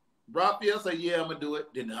Raphael said, yeah, I'm going to do it.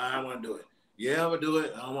 Then I don't want to do it. Yeah, I'm going to do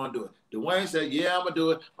it. I don't want to do it. Dwayne said, yeah, I'm going to do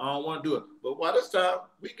it. I don't want to do it. But by this time,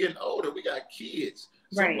 we getting older. We got kids.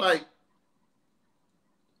 So I'm like,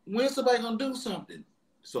 when's somebody going to do something?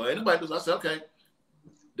 So anybody does, I said, okay.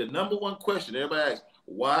 The number one question everybody asks,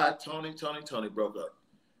 why Tony broke up?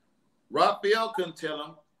 Raphael couldn't tell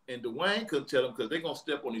him, and Dwayne couldn't tell him, because they're going to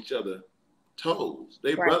step on each other's toes.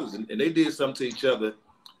 They brothers, and they did something to each other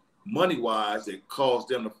money-wise that caused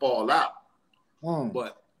them to fall out.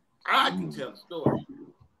 But I can tell the story.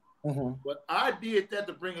 But I did that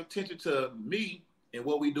to bring attention to me and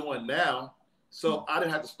what we're doing now, so I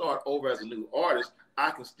didn't have to start over as a new artist.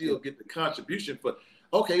 I can still get the contribution for,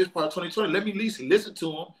 okay, it's part of 2020. Let me at least listen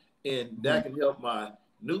to them, and that can help my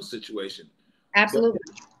new situation. Absolutely.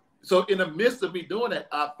 So in the midst of me doing that,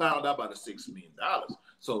 I found out about the $6 million.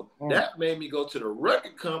 So that made me go to the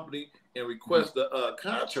record company and request the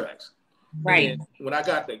contracts. Right. And when I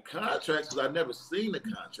got the contracts, because I'd never seen the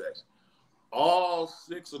contracts, all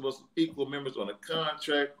 6 of us equal members on the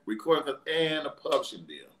contract, recording, and a publishing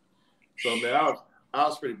deal. So man, I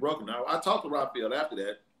was pretty broken. Now I talked to Raphael after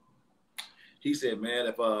that. He said, man,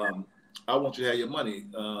 if I want you to have your money,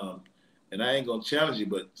 and I ain't gonna challenge you,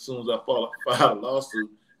 but as soon as I file a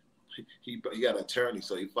lawsuit, he got an attorney,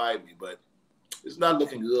 so he fired me. But it's not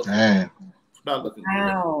looking good. It's not looking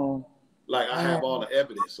good. Like I have all the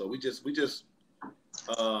evidence, so we just in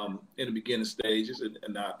the beginning stages,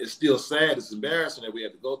 and it's still sad. It's embarrassing that we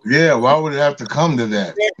have to go through. Yeah, why would it have to come to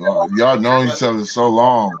that? Y'all known each other so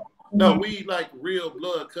long. No, we like real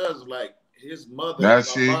blood cousins. Like his mother.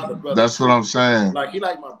 That's what I'm saying. Like he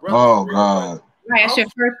like my brother. Oh God. Right, that's your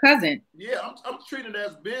first cousin. Yeah, I'm treating it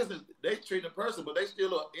as business. They treat a person, but they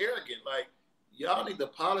still are arrogant. Like y'all need to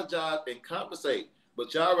apologize and compensate,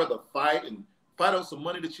 but y'all rather fight on some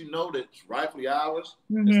money that you know that's rightfully ours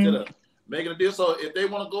instead of making a deal. So if they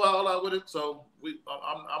want to go all out with it, so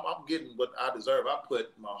I'm getting what I deserve. I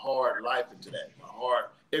put my hard life into that, my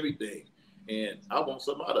heart, everything, and I want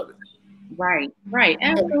something out of it. Right,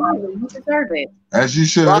 absolutely, you deserve it. As you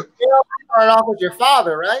should. Raphael started off with your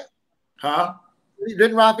father, right? Huh?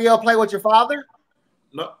 Didn't Raphael play with your father?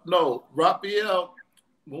 No. Raphael,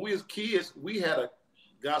 when we was kids, we had a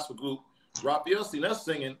gospel group. Raphael seen us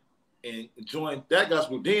singing and joined that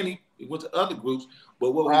gospel group. Then he went to other groups.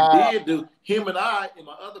 But what we did do, him and I and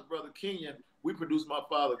my other brother Kenyon, we produced my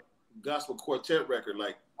father's gospel quartet record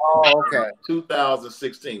like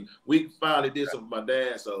 2016. We finally did something with my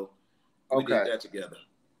dad, so we did that together.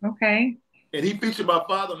 Okay. And he featured my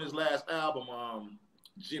father on his last album,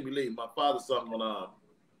 Jimmy Lee. My father's song on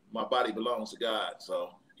My Body Belongs to God. So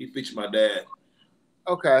he featured my dad.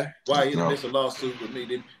 Okay. Why he missed a lawsuit with me.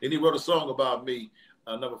 Then he wrote a song about me,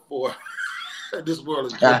 number 4. This world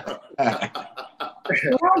is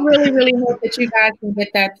I really, really hope that you guys can get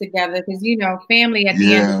that together because, you know, family at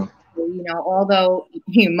the end of the day, you know, although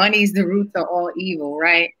money's the roots of all evil,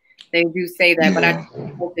 right? They do say that, but I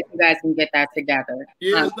hope that you guys can get that together.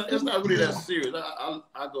 Yeah, it's not really that serious.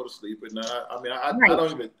 I go to sleep and I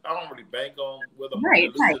don't really bank on whether I'm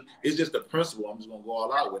it's just the principle. I'm just gonna go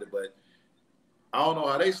all out with it, but I don't know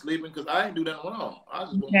how they sleeping because I ain't do nothing wrong. I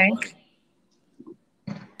just want my money.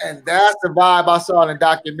 And that's the vibe I saw in the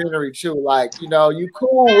documentary too. Like, you know, you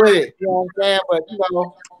cool with it, you know what I'm saying? But you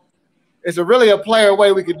know, it's really a player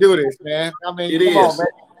way we could do this, man. I mean, come on, man.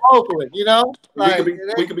 Oakland, you know, like we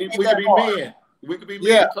could be men. We could be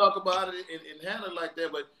men and talk about it and handle it like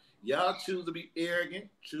that. But y'all choose to be arrogant,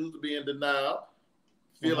 choose to be in denial,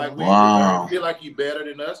 feel like feel like you better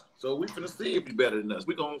than us. So we finna see if you better than us.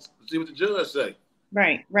 We gonna see what the judge say.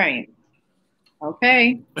 Right.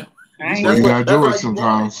 Okay. Right. You gotta do it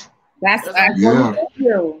sometimes. That's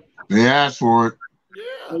They asked for it.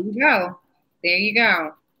 Yeah. There you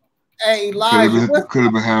go. Hey, Elijah, could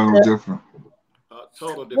have been handled different.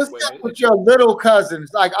 Total different What's up with your little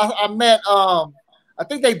cousins? Like I met I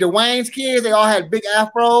think they Dwayne's kids. They all had big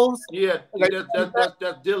afros. Yeah, that's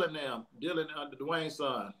Dylan now. Dylan, the Dwayne's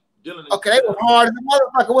son. Dylan. Okay, they were hard as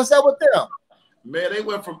a motherfucker. What's up with them? Man, they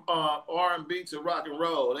went from R&B to rock and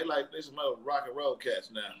roll. They some other rock and roll cats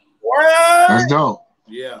now. What? That's dope.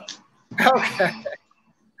 Yeah. Okay.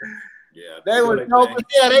 Yeah. They were dope.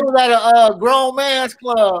 Yeah, they was at a grown man's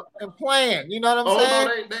club and playing. You know what I'm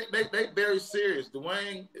saying? No, they very serious.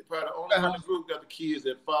 Dwayne is probably the only one in the group got the kids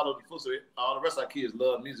that follow the footsteps. All the rest of our kids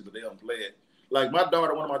love music, but they don't play it. Like my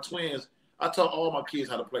daughter, one of my twins, I taught all my kids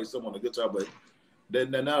how to play some on the guitar, but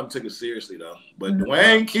none of them took it seriously though. But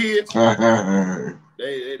Dwayne kids,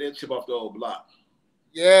 they chip off the old block.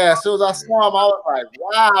 Yeah, as soon as I saw them, I was like,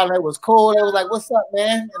 wow, that was cool. They was like, what's up,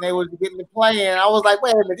 man? And they was getting to playing. I was like,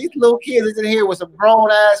 wait a minute, these little kids is in here with some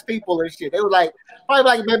grown-ass people and shit. They was like, probably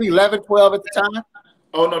like maybe 11, 12 at the time.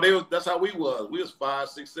 Oh, no, that's how we was. We was 5,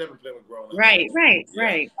 6, 7 playing with grown-ups. Right.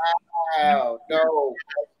 Wow, dope.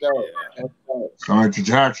 Like the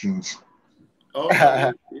Jacksons. Oh,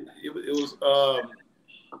 it was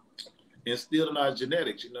instilled in our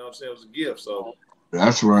genetics, you know what I'm saying? It was a gift, so.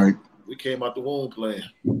 That's right. We came out the womb playing.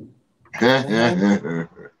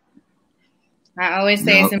 I always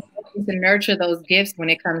say it's important to nurture those gifts when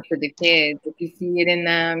it comes to the kids. If you see it in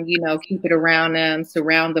them, you know, keep it around them,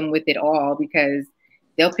 surround them with it all, because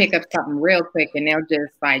they'll pick up something real quick and they'll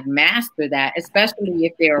just like master that, especially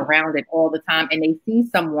if they're around it all the time and they see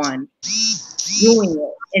someone doing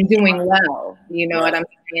it and doing well. You know what I'm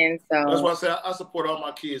saying? So that's why I say I support all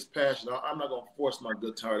my kids' passion. I'm not gonna force my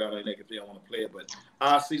guitar down their neck if they don't want to play it, but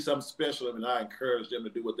I see something special and I encourage them to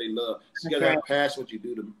do what they love. So you gotta have passion what you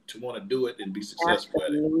do to want to do it and be successful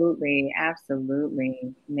at it.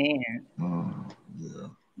 Absolutely, man.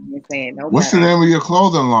 You're saying no. What's the name of your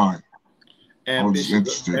clothing line?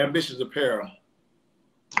 Ambitious Apparel.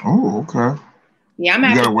 Oh, okay. Yeah,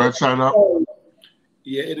 you got a website up?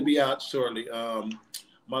 Yeah, it'll be out shortly.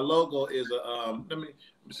 My logo is let me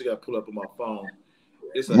see. I pull up on my phone.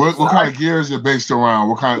 What kind of gear is it based around?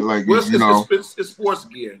 What kind of it's sports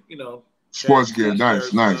gear. You know, sports gear. Nice.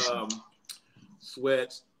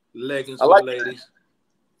 Sweats, leggings for the ladies.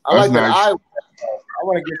 I like that eyewear. I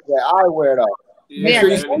want to get that eyewear though. Yeah,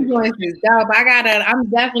 them joints is dope. I'm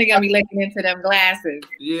definitely gonna be looking into them glasses.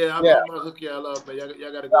 Yeah, I'm gonna hook y'all up, man.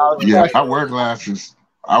 Y'all gotta go. Yeah, I wear glasses.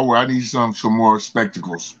 I need some more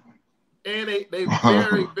spectacles. And they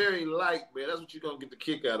very, very light, man. That's what you're gonna get the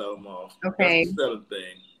kick out of them off. Okay. That's the selling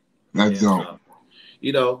thing. That's dope.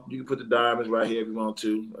 You know, you can put the diamonds right here if you want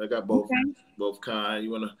to. I got both kind.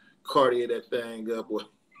 You wanna Cartier that thing up or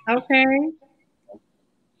okay.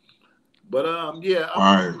 But I'm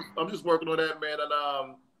just working on that, man, and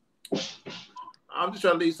I'm just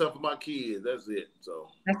trying to leave something for my kids. That's it. So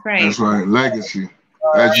that's right. That's right. Legacy,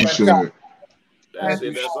 as you said. That's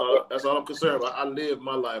it. That's all I'm concerned about. I live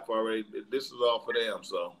my life already. This is all for them.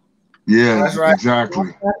 So yeah, that's right. Exactly.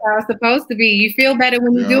 That's how it's supposed to be. You feel better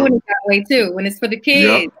when you're doing it that way too. When it's for the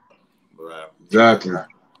kids. Yep. Right. Exactly.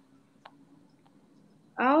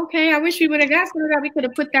 Okay, I wish we would have got some of that. We could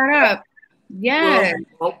have put that up. Yeah.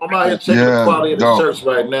 Well, I'm out here checking the quality of the church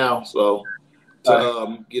right now, so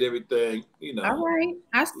to get everything, you know. All right,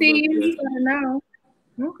 I see you. You gotta know.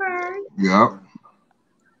 Okay. Yep.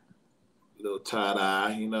 Little tie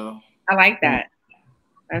dye, you know. I like that.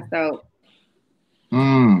 That's dope.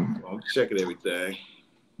 I'm checking everything.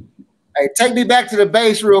 Hey, take me back to the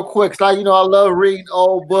base real quick. So I love reading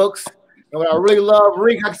old books. And what I really love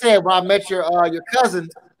reading, like I said, when I met your cousin,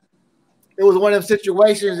 it was one of them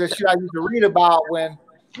situations that I used to read about when,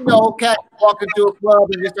 cats walk into a club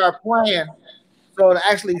and just start playing. So to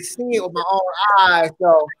actually see it with my own eyes.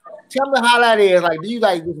 So tell me how that is. Like, do you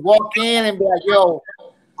like just walk in and be like, yo,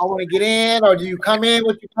 I want to get in, or do you come in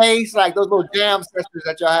with your pace, like those little jam sessions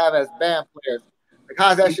that y'all have as band players? Like,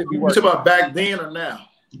 how's that should be working? You talking about back then or now?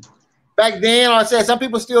 Back then, or I said some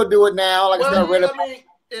people still do it now. Like well, I said, I mean,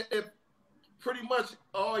 it pretty much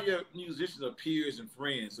all your musicians are peers and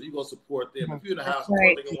friends, so you go support them. If you're in the house,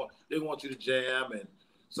 right. they want you to jam, and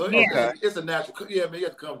so it's a natural. Yeah, man, you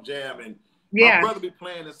have to come jam. And my brother be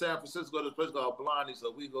playing in San Francisco at a place called Blondie,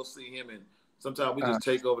 so we go see him, and sometimes we just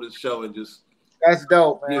take over the show and just. That's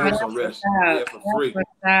dope, man. Give him some rest. Yeah, for free.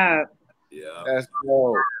 Yeah, that's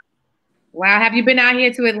dope. Wow, have you been out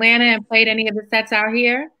here to Atlanta and played any of the sets out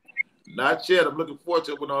here? Not yet. I'm looking forward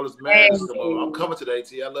to it when all this madness come over. I'm coming to the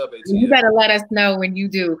AT. I love AT. You better let us know when you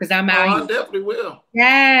do, because I'm out here. I definitely will.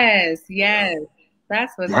 Yes.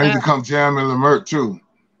 That's what's up. I need to come jam in Leimert too.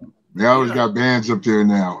 They always got bands up there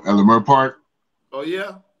now at Leimert Park. Oh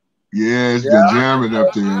yeah. Yeah, it's been jamming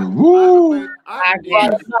up there. Woo! I haven't did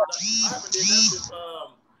that since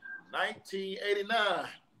 1989.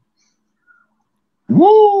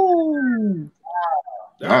 Woo!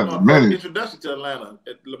 That was my first introduction to Atlanta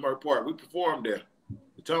at Leimert Park. We performed there,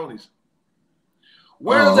 the Toni's.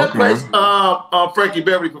 Where is that place Frankie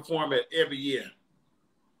Beverly perform at every year?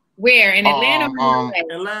 Where? In Atlanta?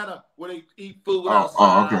 Atlanta, where they eat food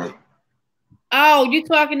outside. Okay. Oh, you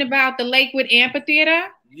talking about the Lakewood Amphitheater?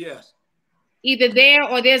 Yes. Either there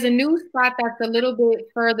or there's a new spot that's a little bit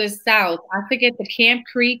further south. I forget, the Camp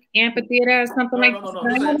Creek Amphitheater or something like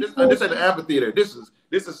that. No. This ain't the amphitheater. This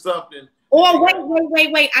is something. Oh,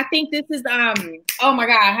 wait. I think this is oh my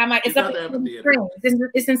God, how am I? It's up in Sandy Springs.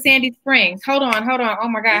 It's in Sandy Springs. Hold on. Oh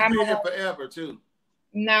my God. It's been here forever too.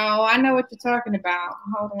 No, I know what you're talking about.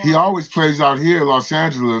 Hold on. He always plays out here in Los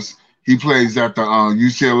Angeles. He plays at the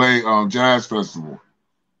UCLA Jazz Festival.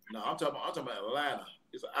 No, I'm talking about Atlanta.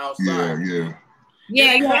 It's outside. Yeah.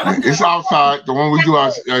 It's outside. The one we do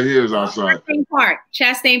out here is outside.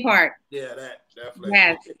 Chastain Park. Yeah, that place.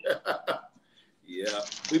 Yes. Yeah,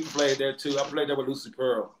 we played there too. I played there with Lucy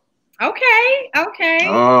Pearl. Okay.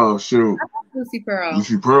 Oh shoot. Lucy Pearl.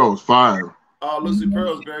 Lucy Pearl is fire. Oh, Lucy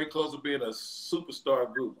Pearl is very close to being a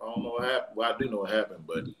superstar group. I don't know what happened. Well, I do know what happened,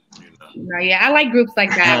 but you know. No, yeah, I like groups like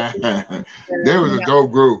that. They was a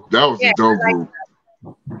dope group. That was a dope group.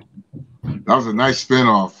 That was a nice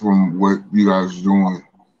spinoff from what you guys were doing.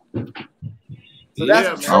 So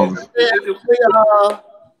that's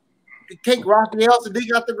take Raphael to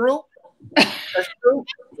dig out the group. That's true.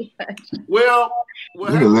 Well,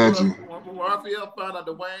 what happened when Raphael found out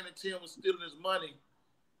that Wayne and Tim was stealing his money,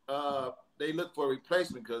 they looked for a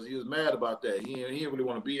replacement because he was mad about that. He didn't really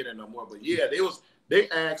want to be in there no more. But yeah, they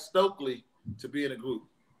asked Stokely to be in the group.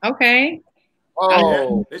 Okay.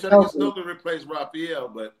 Oh, they tried to get Stokely to replace Raphael,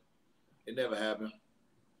 but it never happened.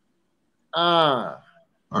 I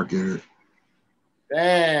get it.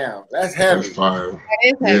 Damn, that's heavy. That's fire. That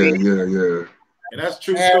is heavy. Yeah. And that's a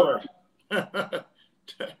true story.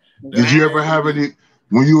 Did you ever have any,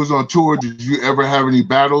 when you was on tour, did you ever have any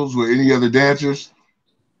battles with any other dancers?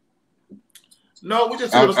 No, we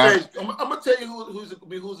just on the stage. I'm gonna tell you who's I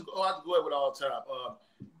have to go with all the time.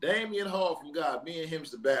 Damian Hall from God. Me and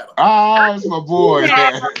him's the battle. Ah, that's my boy.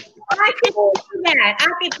 Yeah. I can see that.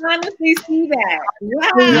 I can honestly see that.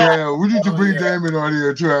 Wow. Yeah, we need to bring Damien on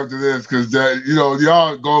here too after this, because that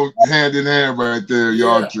y'all go hand in hand right there.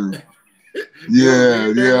 Y'all two.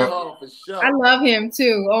 Yeah. I love him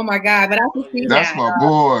too. Oh my God, but I can see that's my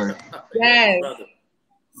boy. Yes.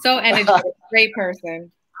 So energetic, great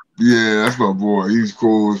person. Yeah, that's my boy. He's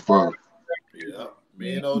cool as fuck. Yeah,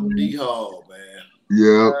 me and old D Hall, man.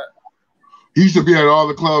 Yeah. He used to be at all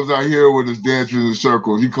the clubs out here with us dancing in the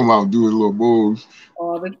circles. He come out and do his little moves.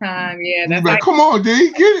 All the time, yeah. That's like, come on,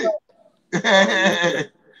 D, get it. I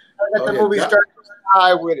got the movie starts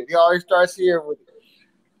high with it. He always starts here with it.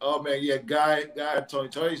 Oh man, yeah, Guy and Toni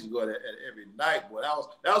used to go there every night. Boy, that was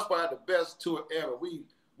probably the best tour ever.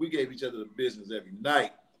 We gave each other the business every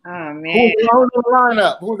night. Oh man. Who's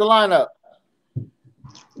the lineup?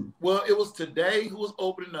 Well, it was Today who was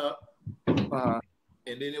opening up.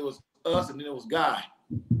 And then it was us, and then it was Guy.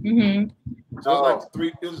 Mm-hmm. So it was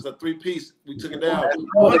like it was a three-piece. We took it down.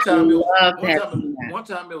 One time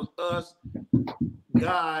it was us,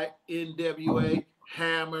 Guy, NWA,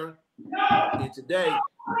 Hammer, and Today,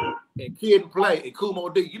 and Kid and Play, and Kumo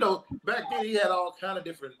D. You know, back then he had all kind of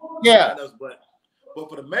different lineups, but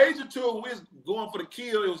for the major tour, we was going for the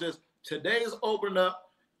kill. It was just Today's opening up,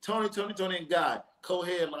 Toni, and Guy,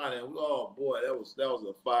 co-headlining. Oh boy, that was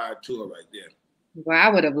a fire tour right there. Well, I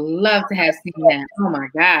would have loved to have seen that. Oh my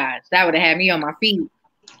gosh, that would have had me on my feet.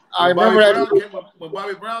 I remember when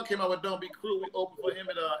Bobby Brown came out with "Don't Be Cruel." We opened for him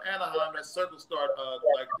at Anaheim at Circle Star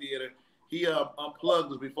like theater. He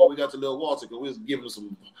unplugged us before we got to Lil Walter because we was giving him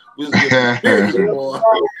some more.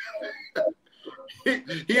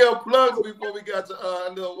 he unplugged us before we got to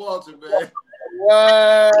Lil Walter, man.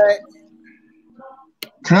 What?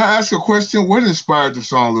 Can I ask a question? What inspired the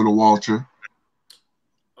song Little Walter?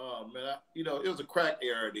 Man, it was a crack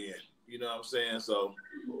era then. You know what I'm saying? So,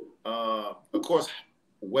 of course,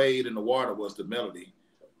 Wade in the Water was the melody.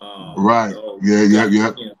 Right. So,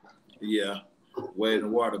 yeah. Wade in the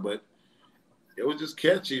Water, but it was just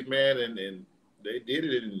catchy, man, and they did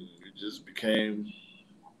it, and it just became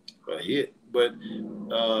a hit. But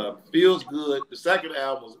Feels Good, the second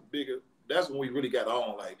album was bigger. That's when we really got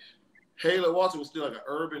on. Like, Halo Walter was still like an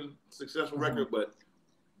urban successful record, but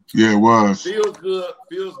yeah, it was. Feels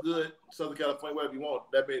Good, Southern California, whatever you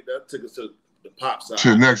want. That took us to the pop side. To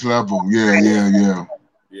the next level. Yeah.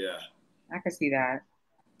 Yeah. I can see that.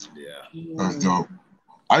 Yeah. That's dope.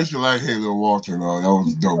 I used to like Halo Walter, though. That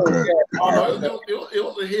was a dope cut. It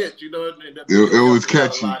was a hit, you know. It was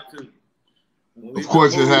catchy. Of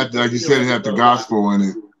course, it had, like you said, it had the gospel in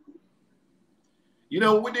it. You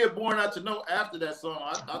know, when we did Born Not to Know after that song,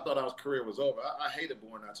 I thought our career was over. I hated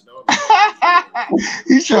Born Not to Know.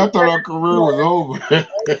 He said, I thought our career was over. That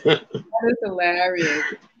is hilarious.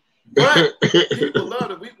 But people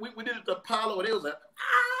loved it. We did it to Apollo, and it was like,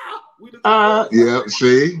 yeah,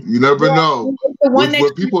 see? You never know. The one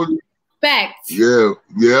that people expect. Yeah.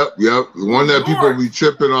 The one that people be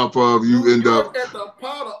tripping off of, you end up. At the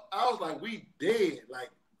Apollo, I was like, we dead. Like,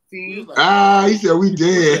 see? He said we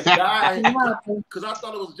dead. Because I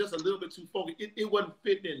thought it was just a little bit too funky. It wasn't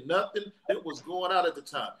fitting in nothing that was going out at the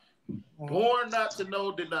time. Born Not to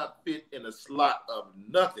Know did not fit in a slot of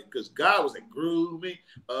nothing because God was in Groove Me.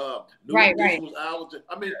 Right.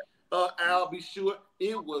 I'll Be Sure.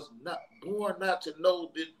 It was not Born Not to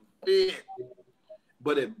Know didn't fit.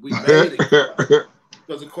 But we made it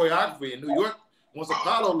because of choreography in New York. Once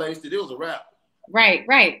Apollo laced it, it was a wrap. Right.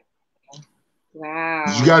 Wow.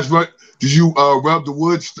 Did you guys rub the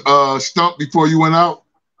wood stump before you went out?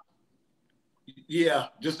 Yeah,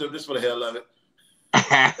 just for the hell of it.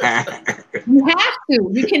 You have to.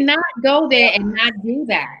 You cannot go there and not do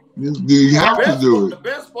that. You have to do it. The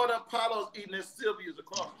best part of Apollo is eating at Sylvia's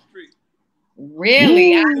across the street.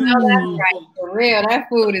 Really? I know that's right. For real. That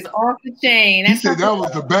food is off the chain. He said that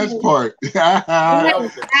was the best part.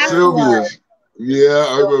 Sylvia's. Yeah,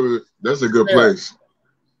 I remember. That's a good place.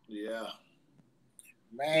 Yeah.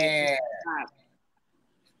 Man.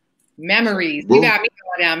 Memories. You got me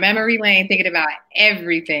going down memory lane thinking about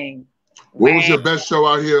everything. What was your best show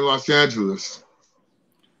out here in Los Angeles?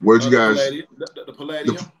 Where'd you guys? The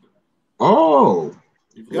Palladium. Oh.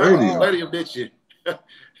 Palladium, did you? Yeah.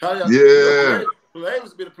 Palladium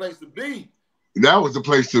would be the place to be. That was the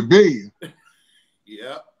place to be.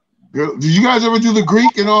 Yeah. Did you guys ever do the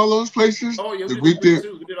Greek in all those places? Oh, yeah. The Greek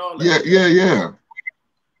too. We did all that. Yeah. Of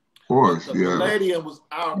course, the Palladium was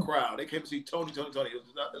our crowd. They came to see Toni. It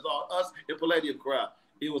was all us and Palladium crowd.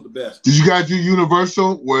 It was the best. Did you guys do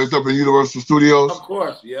Universal, where it's up in Universal Studios? Of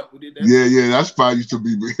course, yeah, we did that. Yeah, that spot used to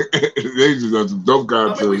be. They used to have some dope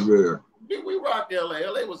concerts there. We rocked LA.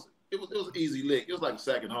 LA was an easy lick. It was like a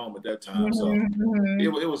second home at that time, so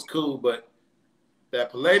it was cool. But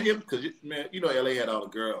that Palladium, because LA had all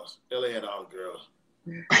the girls.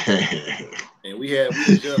 And we had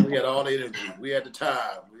all the energy. We had the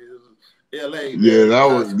time. LA. Yeah, that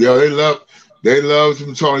was They loved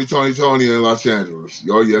some Toni in Los Angeles.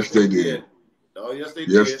 Oh, yes, they did. Oh, yes, they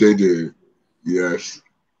did. Yes, they did. Yes.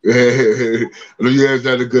 You guys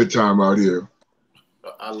had a good time out here.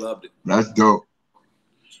 I loved it. That's dope.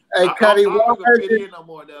 Hey, Cuddy, I don't even fit in no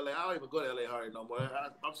more in LA. I don't even go to LA hardly no more.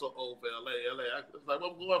 I'm so old for LA. It's like,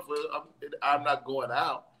 what I'm going for, I'm not going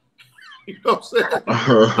out. You know what I'm saying?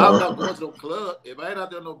 I'm not going to no club. If I ain't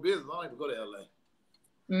out there no business, I don't even go to LA.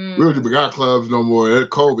 We don't got clubs no more. That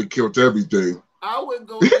COVID killed everything. I wouldn't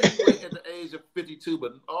go anyway at the age of 52,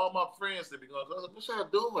 but all my friends said, because I was like, what y'all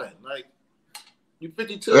doing? Like, you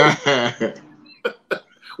 52.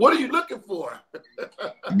 What are you looking for?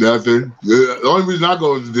 Nothing. The only reason I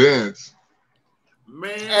go is to dance.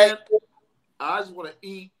 Man, I just want to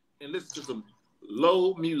eat and listen to some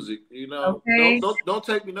low music, you know. Okay. Don't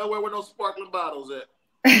take me nowhere with no sparkling bottles at.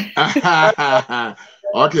 I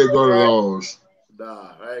can't go to those.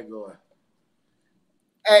 Nah, I ain't going.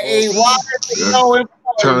 Hey,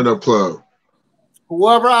 turn up club.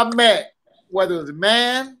 Whoever I met, whether it was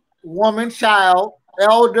man, woman, child,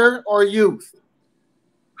 elder, or youth,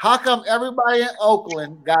 how come everybody in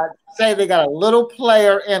Oakland say they got a little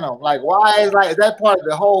player in them? Like, why is that part of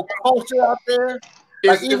the whole culture out there?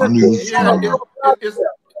 It's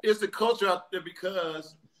the culture out there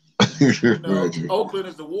because you know, Oakland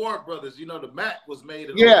is the Ward brothers. You know, the Mac was made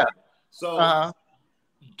in Oakland. So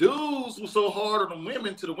dudes were so hard on the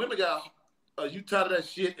women till the women got you tired of that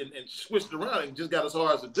shit and switched around and just got as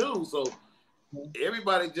hard as a dude. So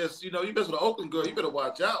everybody just, you know, you mess with an Oakland girl, you better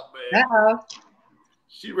watch out, man.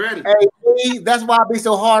 She ready. Hey, V, that's why I be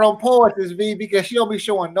so hard on Poetess, V, because she don't be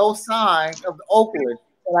showing no signs of Oakland.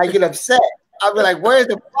 And I get upset. I be like, where's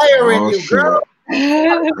the fire in you, girl?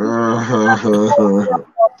 I'm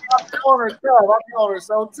feeling her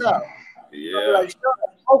so tough. Yeah. Like, show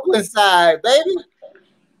the Oakland side, baby.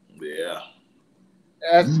 Yeah.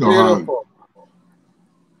 That's beautiful.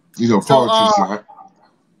 Poetry side.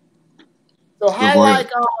 So how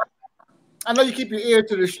like I know you keep your ear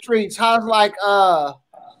to the streets. How's like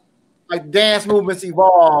dance movements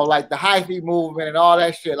evolve, like the hyphy movement and all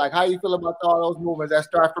that shit? Like how you feel about all those movements that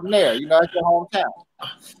start from there? You know, that's your hometown.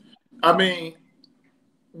 I mean,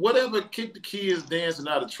 whatever keep the kids dancing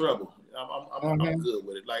out of trouble. I'm good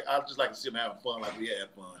with it. Like I just like to see them having fun, like we had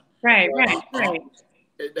fun. Right.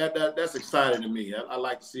 That's exciting to me. I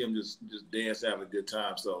like to see them just dance, having a good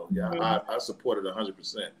time. So yeah, I support it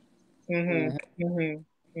 100%.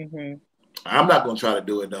 I'm not gonna try to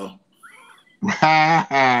do it though. Right.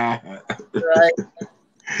 I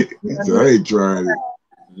ain't trying it.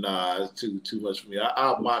 Nah, it's too much for me.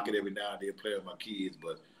 I'll mock it every now and then, play with my kids,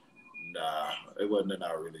 but nah, it wasn't nothing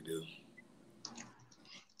I really do.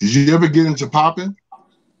 Did you ever get into popping?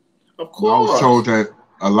 Of course. I was told that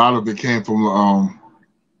a lot of it came from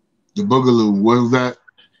the Boogaloo. What was that?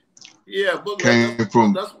 Yeah, Boogaloo. Came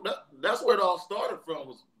from. That's where it all started from.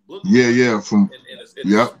 Was Boogaloo. Yeah, from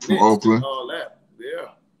from Oakland. All that. Yeah.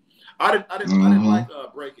 I didn't like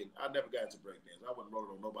breaking. I never got into break dance. I wasn't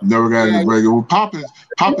rolling on nobody. Never got into breaking. Well, popping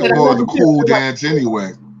was the cool dance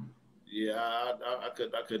anyway. Yeah, I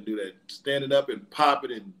couldn't do that. Standing up and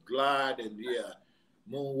popping and glide and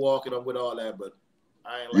moonwalking. I'm with all that, but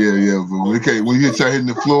I ain't like But when you start hitting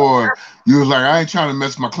the floor, you was like, I ain't trying to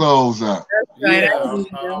mess my clothes up. Yeah, I'm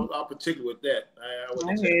particular with that. I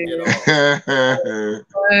wouldn't take it at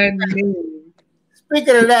all.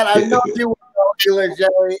 Speaking of that, I know you were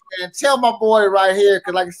Jerry, and tell my boy right here,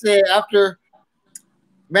 because like I said, after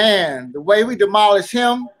the way we demolished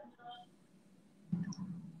him,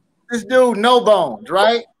 this dude No Bones,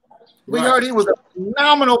 right? We heard he was a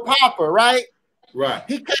phenomenal popper, right? Right.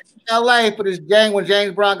 He came to LA for this gang when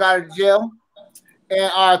James Brown got out of jail.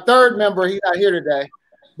 And our third member, he's not here today,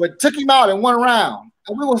 but took him out in one round.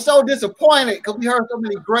 And we were so disappointed because we heard so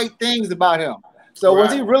many great things about him. So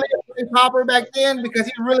was he really a popper back then? Because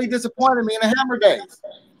he really disappointed me in the Hammer days.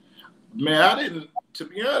 Man, I didn't, to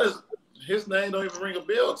be honest, his name don't even ring a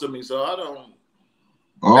bell to me, so I don't.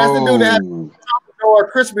 That's the dude that had a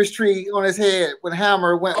Christmas tree on his head when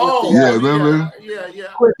Hammer went with the remember?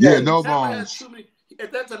 Yeah, No Bones.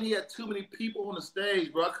 At that time, he had too many people on the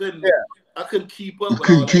stage, bro. I couldn't keep up.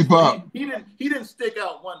 He didn't stick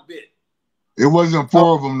out one bit. It wasn't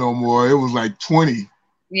 4 of them no more. It was like 20.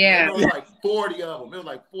 Yeah. It was like 40 of them. It was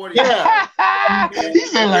like 40. Yeah. He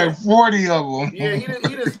said like 40 of them. Yeah, he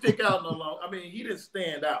didn't stick out no longer. I mean, he didn't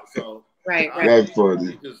stand out. So right. That's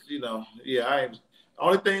funny. Just I am.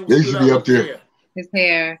 Only thing they should be up there. His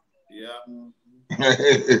hair. Yeah.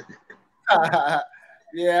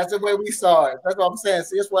 Yeah, that's the way we saw it. That's what I'm saying.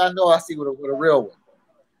 See, that's what I know I see with a real one.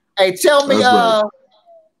 Hey, tell me,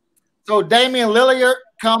 so Damian Lillard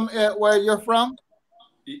come where you're from?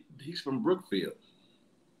 He's from Brookfield.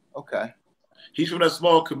 Okay. He's from that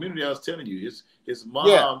small community I was telling you. His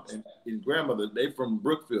mom and grandmother, they from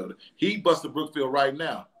Brookfield. He busted Brookfield right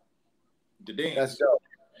now. The dance. That's dope.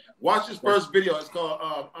 Watch his first video. It's called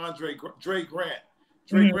Dre Grant.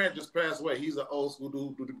 Dre Grant just passed away. He's an old school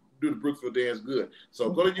dude who do the Brookfield dance good. So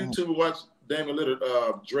go to YouTube and watch Damian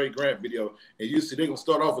Lillard Dre Grant video, and you see they're gonna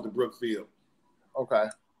start off with the Brookfield. Okay.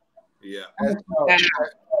 Yeah. Yeah,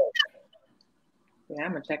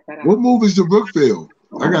 I'm gonna check that out. What move is the Brookfield?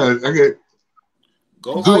 I got.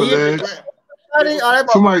 Go do it, man.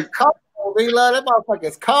 Somebody. That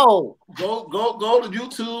motherfucker's cold. Go to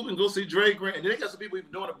YouTube and go see Dre Grant. And they got some people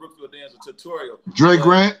even doing a Brookfield dance tutorial. Dre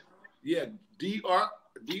Grant? Yeah,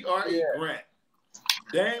 D-R-E Grant.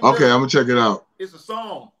 Damn, okay, I'm gonna check it out. It's a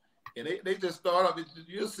song. And they just start off.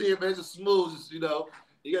 You'll see it, man. It's just smooth. Just, you gotta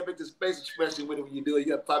make this face expression with it when you do it.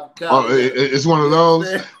 You gotta pop your collar. It's one of those.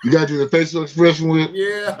 You gotta do the facial expression with it.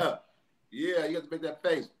 Yeah. Yeah, you have to make that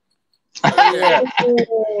face. Yeah.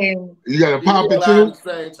 You gotta pop it too. At the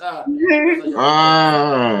same time.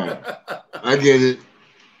 I get it.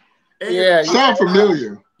 Yeah, sound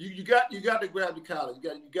familiar. You got to grab the collar. You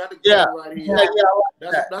got to grab it right here.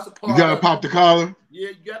 That's a part. You got to pop the collar. Yeah,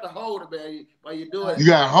 you got to hold it, man. While you're doing it. You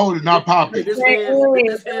got to hold it, not pop it. This hand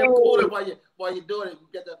pull it while you're doing it. You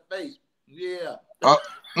get that face. Yeah.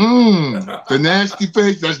 The nasty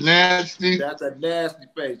face. That's nasty. That's a nasty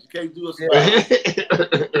face. You can't do a smile.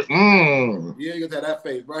 Yeah, you got that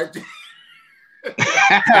face right there.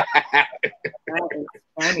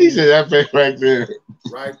 He said that face right there.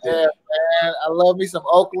 Right there. Yeah, man. I love me some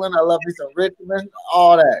Oakland. I love me some Richmond.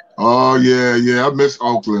 All that. Oh yeah. I miss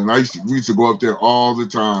Oakland. We used to go up there all the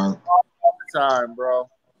time. All the time, bro.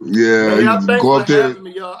 Yeah, thanks go for up there. having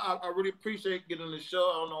me, y'all. I really appreciate getting on the show.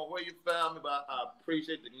 I don't know where you found me, but I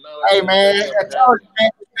appreciate the knowledge. Hey man, I told you, man,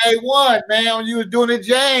 day one, man, when you was doing it,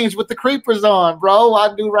 James, with the creepers on, bro.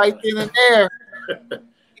 I do right then and there.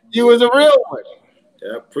 You was a real one.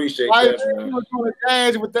 Yeah, I appreciate that. Man. You was doing it,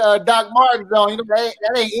 James, with the Doc Martens on. You know that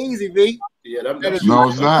ain't easy, V. Yeah, no, it's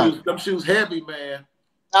not. Them shoes heavy, man.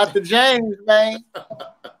 Not the James, man.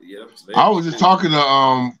 Yeah, I was just talking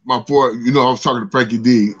to my boy, I was talking to Frankie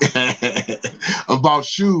D about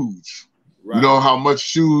shoes. Right. You know how much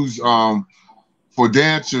shoes for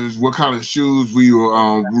dancers, what kind of shoes we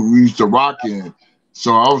used to rock in.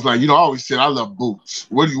 So I was like, I always said I love boots.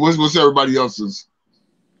 What's everybody else's?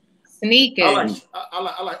 Sneakers.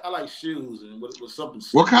 I like shoes and with something.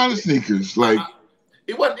 What kind of sneakers? Like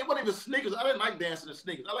it wasn't even sneakers. I didn't like dancing in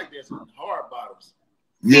sneakers. I like dancing in hard bottoms.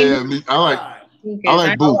 Yeah, I like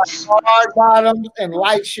boots. I like hard bottoms and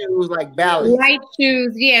light shoes like ballet. Light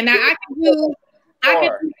shoes, yeah. Now I can do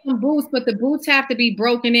some boots, but the boots have to be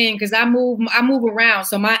broken in because I move around.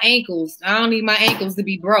 So my ankles, I don't need my ankles to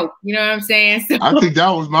be broke. You know what I'm saying? So, I think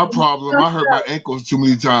that was my problem. I hurt my ankles too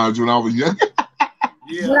many times when I was young.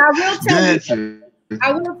 Yeah. But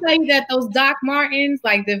I will tell you that those Doc Martens,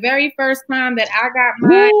 like the very first time that I got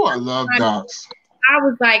mine. Ooh, I love Docs. I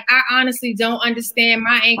was like, I honestly don't understand.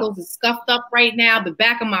 My ankles are scuffed up right now. The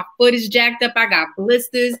back of my foot is jacked up. I got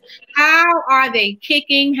blisters. How are they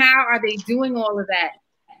kicking? How are they doing all of that?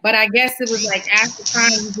 But I guess it was like after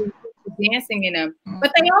time you just dancing in them.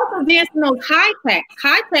 But they also dance in those high-tech.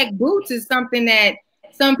 High-tech boots is something that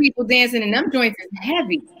some people dancing in them joints is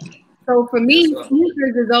heavy. So for me,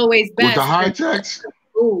 sneakers is always best. With the high-techs?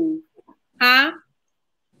 Ooh. Huh?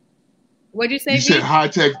 What'd you say? You said high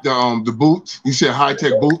tech, the boots. You said high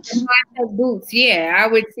tech boots. High tech boots. Yeah, I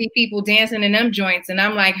would see people dancing in them joints, and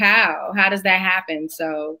I'm like, how? How does that happen?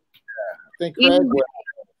 So, I think Craig would.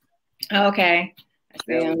 Okay. But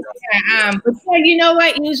yeah, you know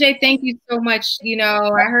what, EJ, thank you so much.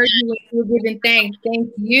 I heard you were giving thanks.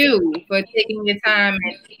 Thank you for taking your time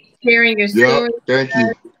and sharing your story. Thank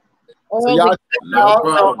you.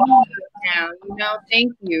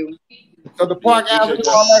 Thank you. So the Park Avenue,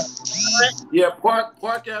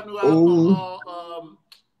 Park Avenue out on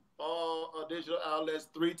all digital outlets,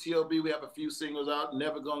 3 TLB. We have a few singles out.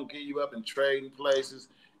 Never Gonna Give You Up and Trading Places,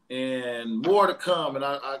 and more to come. And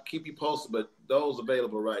I keep you posted, but those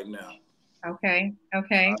available right now. Okay.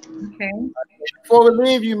 Before we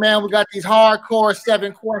leave you, man, we got these hardcore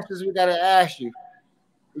 7 questions we gotta ask you.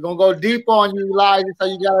 We're gonna go deep on you, Elijah, so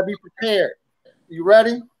you gotta be prepared. You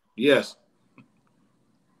ready? Yes.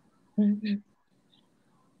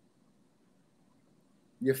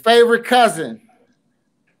 Your favorite cousin,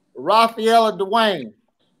 Raphael or Dwayne?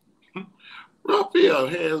 Raphael,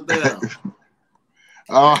 hands down.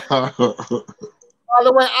 By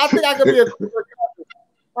the way, I think I could be a cooler cousin.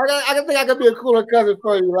 I think I could be a cooler cousin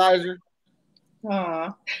for you, Elijah.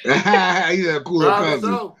 Aw. He's a cooler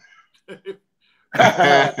cousin. You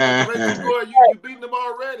beating them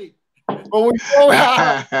already.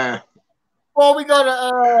 Before we go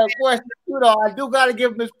to question 2, though, I do got to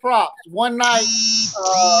give him his props. One night, I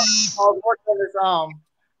was working on this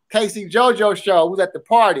Casey JoJo show. We was at the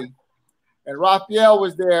party, and Raphael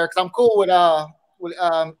was there because I'm cool with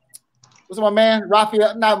what's my man?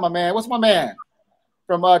 Raphael, not my man. What's my man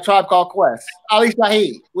from Tribe Called Quest? Ali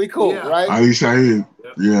Shaheed. We cool, right? Ali Shaheed.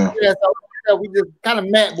 Yeah. Yeah. So we just kind of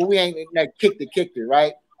met, but we ain't kicked it,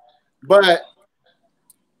 right? But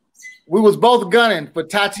we was both gunning for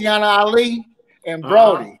Tatiana Ali and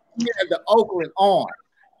Brody. He had the Oakland on.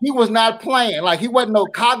 He was not playing. Like, he wasn't no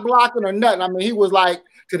cock blocking or nothing. I mean, he was like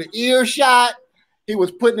to the ear shot. He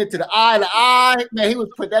was putting it to the eye. Man, he was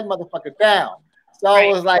putting that motherfucker down. So I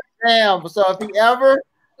was like, damn. So if he ever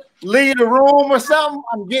leave the room or something,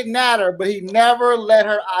 I'm getting at her. But he never let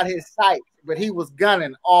her out his sight. But he was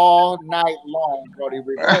gunning all night long, Brody.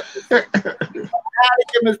 I had to give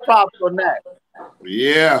him his props on that.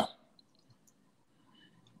 Yeah.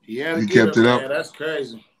 He kept it up. Man. That's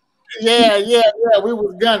crazy. Yeah. We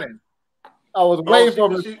was gunning. I was waiting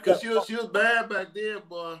for her. Because she was bad back then,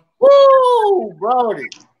 boy. Woo, Brody.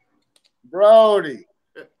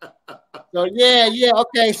 So yeah.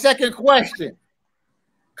 Okay, second question.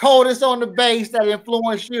 Coldest on the bass that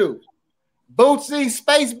influenced you? Bootsy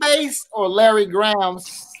space bass or Larry Graham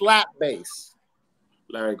slap bass?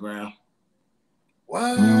 Larry Graham.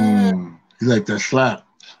 What? You like that slap?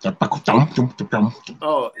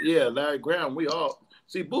 Oh yeah, Larry Graham. We all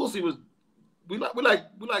see Bootsy was. We like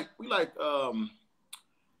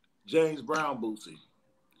James Brown Bootsy.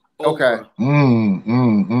 Okay.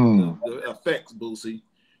 The effects Bootsy.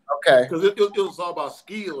 Okay. Because it was all about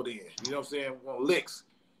skill then. You know what I'm saying? On licks.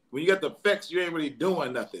 When you got the effects, you ain't really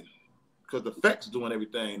doing nothing. Because the effects doing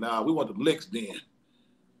everything. Nah, we want the licks then.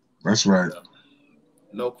 That's right.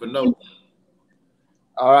 Note for note.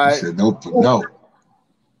 All right. He said note for note.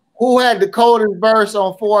 Who had the coldest verse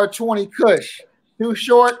on 420 Kush? Too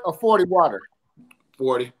Short or 40 Water?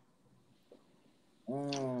 40.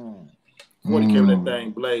 40 came that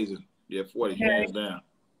thing blazing. Yeah, 40 hands down.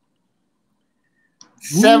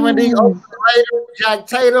 70 Oakland Raiders, Jack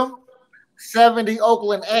Tatum. 70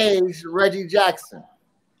 Oakland A's, Reggie Jackson.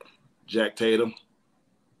 Jack Tatum.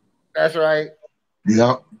 That's right.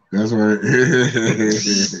 Yep, that's right.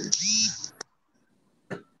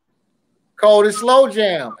 Coldest slow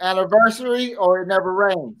jam, Anniversary or It Never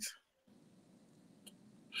Rains?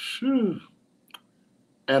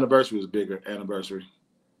 Anniversary was bigger. Anniversary.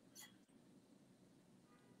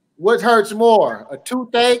 What hurts more, a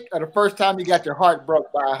toothache or the first time you got your heart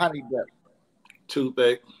broke by a honey dip?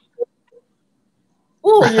 Toothache.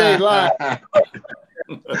 Ooh, you ain't lying.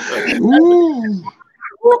 Ooh,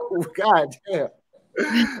 God damn.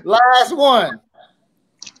 Last one.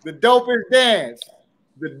 The dopest dance,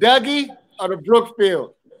 the Dougie or the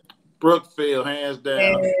Brookfield? Brookfield, hands down.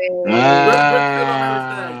 Hey. Brookfield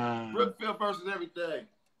on everything. Brookfield versus everything.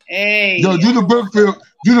 Hey. Yo, do the Brookfield.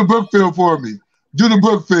 Do the Brookfield for me. Do the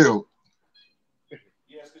Brookfield.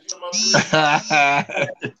 Yes, because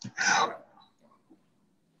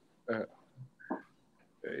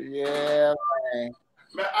Yeah, man.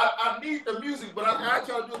 Man, I need the music, but I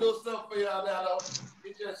try to do a little stuff for y'all now, though.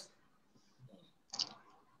 It just.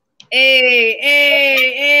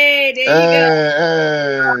 Hey,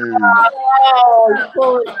 there you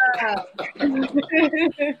go.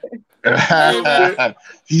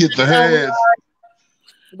 He hit the hands.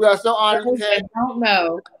 We are so honored. I don't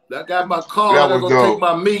know. I got my call. I'm going to take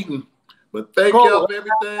my meeting. But thank y'all for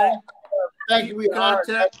everything. Thank you. We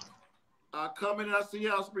contact. I'll come in and I'll see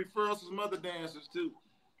y'all some referrals to some other dancers, too.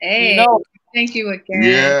 Hey, thank you again.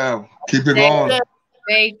 Yeah, keep it going.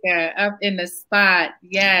 Baker up in the spot.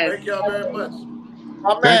 Yes. Thank y'all very much.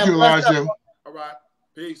 Thank you, Elijah. All right.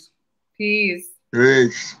 Peace. Peace.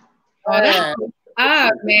 Peace. Oh, that was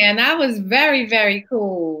up, man. That was very, very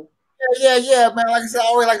cool. Yeah, man. Like I said, I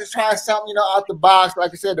always like to try something, out the box.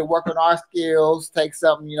 Like I said, to work on our skills, take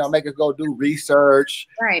something, make us go do research.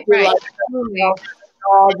 Right. Like,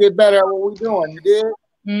 get better at what we're doing. You did?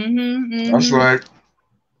 That's right.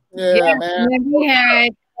 Yeah, man.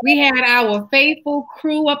 We had our faithful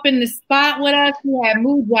crew up in the spot with us. We had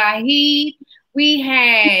Mujahid. We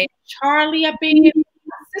had Charlie up in here.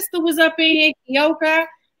 My sister was up in here. Kyoka.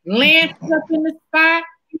 Lance was up in the spot.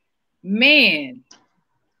 Man.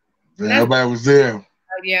 Everybody was there.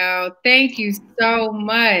 Yo, thank you so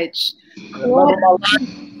much. Carolyn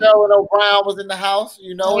O'Brien was in the house.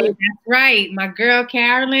 You know it. That's right. My girl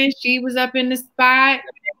Carolyn, she was up in the spot.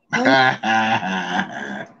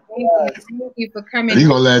 Thank you for coming. You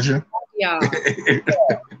gonna let you? Y'all.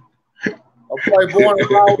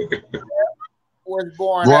 Was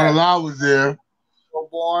born. Born Alive was there.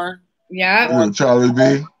 Born. Yeah. Charlie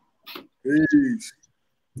B. Peace.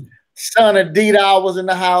 Son of D-Dow was in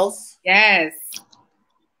the house. Yes.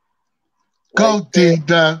 Go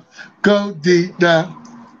D-Dow. Go D-Dow.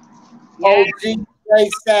 OG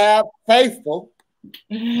Stab, faithful.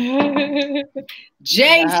 Jay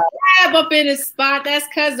Stab up in the spot. That's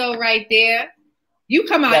Cuzzo right there. You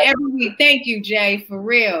come out every week. Thank you, Jay, for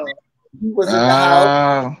real. He was in the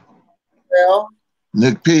house. Well,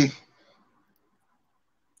 Nick P.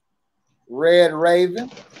 Red Raven.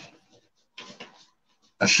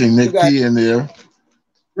 I see Nick P in there.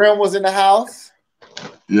 Grim was in the house.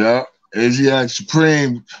 Yeah. Asiatic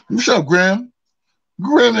Supreme. What's up, Grim?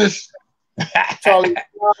 Grimace. Charlie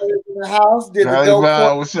was in the house. Charlie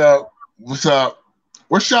Brown, what's up? What's up?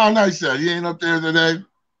 Where's Sean Nice at? He ain't up there today?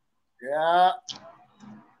 Yeah.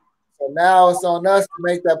 So now it's on us to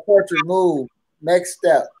make that portrait move. Next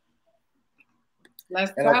step.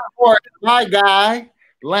 Let's and go. Of course, my guy,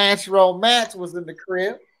 Lance Romance, was in the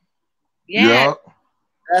crib. Yeah.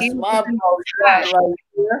 That's my bro right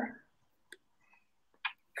here.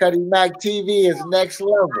 Cuddy Mac TV is next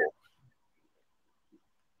level.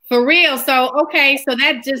 For real. So, okay. So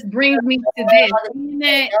that just brings me to this.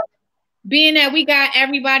 Being that we got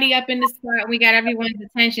everybody up in the spot, we got everyone's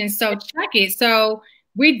attention. So check it. So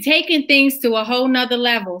we're taking things to a whole nother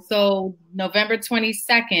level. So November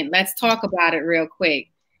 22nd, let's talk about it real quick.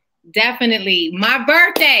 Definitely my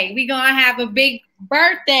birthday. We're going to have a big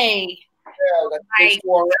birthday.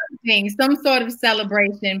 Yeah, some sort of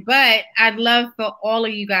celebration. But I'd love for all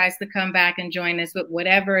of you guys to come back and join us with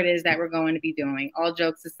whatever it is that we're going to be doing. All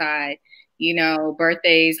jokes aside. You know,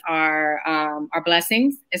 birthdays are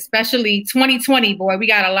blessings, especially 2020, boy. We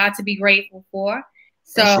got a lot to be grateful for.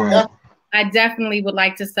 So right. I definitely would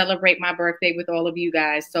like to celebrate my birthday with all of you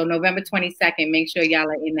guys. So November 22nd, make sure y'all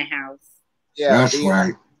are in the house. Yeah, that's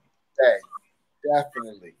right.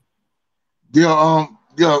 Definitely. Yeah,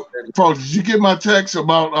 Paul, did you get my text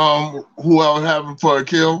about who I was having for a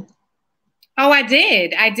kill? Oh, I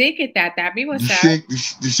did. I did get that. That'd be what's up. You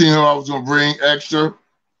see who I was gonna bring extra?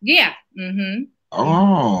 Yeah. Mm-hmm.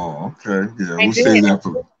 Oh, okay. Yeah, we'll say that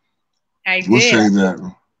for. We'll say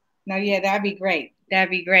that. No, yeah, that'd be great. That'd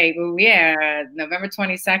be great. Well, yeah, November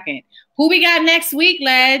 22nd. Who we got next week,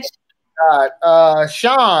 Ledge?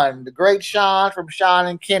 Sean, the great Sean from Sean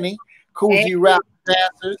and Kenny, Coogee Rap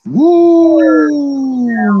Dancers. Woo!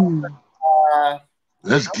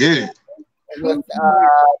 Let's get it. With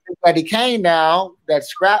Eddie Kane now, that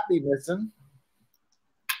Scrap be missing.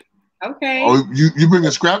 Okay. Oh, you bring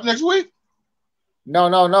a Scrap next week?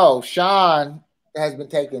 No. Sean has been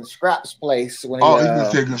taking Scrap's place when he's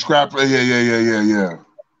been taking Scrap. Yeah.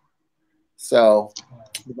 So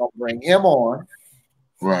we're gonna bring him on.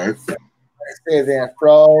 Right. It then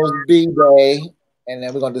Fro's B-Day, and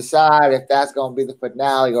then we're gonna decide if that's gonna be the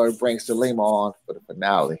finale or bring Salima on for the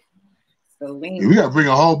finale. Yeah, we gotta bring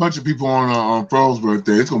a whole bunch of people on Fro's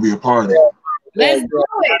birthday. It's gonna be a party. Let's do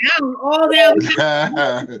it. I'm all there. We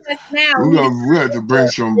have to bring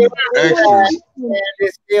some extras. And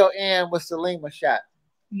it's still in with Salima shot.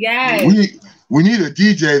 Yes. We need a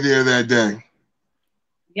DJ there that day.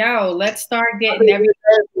 Yo, let's start getting everything.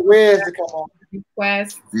 To come on.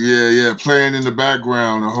 Request. Yeah, playing in the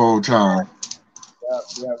background the whole time.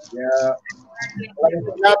 Yep.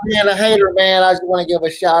 Not being a hater, man, I just want to give a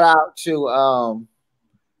shout out to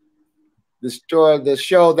the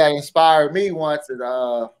show that inspired me once at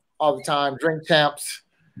all the time, Drink Champs.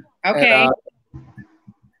 Okay.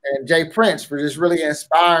 And Jay Prince for just really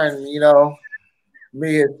inspiring,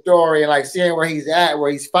 me his story and like seeing where he's at, where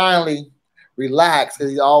he's finally relaxed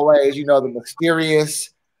because he's always, the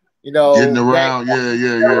mysterious, getting around.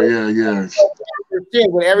 Yeah.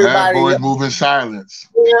 With everybody, bad boys moving silence.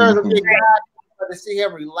 To see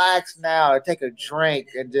him relax now and take a drink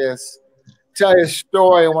and just tell his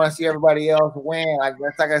story and want to see everybody else win. Like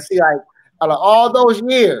that's like I see like out of all those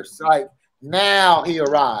years, like now he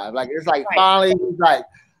arrived. Like it's like finally he's like,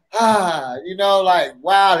 like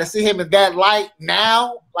wow, to see him in that light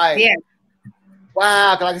now, like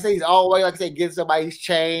wow. Like I say, he's always getting somebody's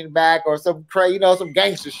chain back or some some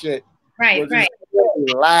gangster shit. Right.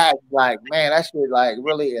 Relax, like man, that shit like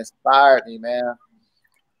really inspired me, man.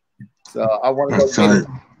 So I want to go get it.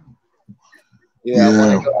 Yeah, I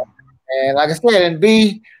want to go. And like I said, and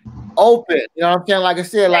be open. You know what I'm saying? Like I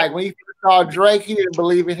said, like when you saw Drake, he didn't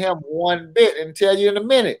believe in him one bit and tell you in a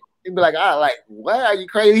minute. He'd be like, what? Are you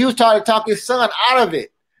crazy? He was trying to talk his son out of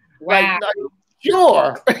it. Wow. Like,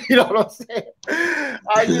 sure. You know what I'm saying?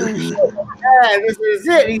 Are you sure? Yeah, this is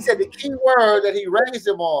it. He said the key word that he raised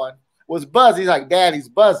him on was buzz. He's like, Daddy's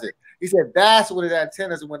buzzing. He said that's when his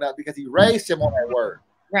antennas went up because he raised him on that word.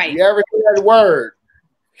 Right. You ever hear that word?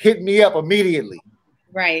 Hit me up immediately.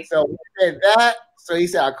 Right. So he said that. So he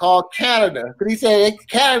said, I called Canada. But he said,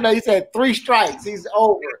 Canada, he said 3 strikes. He's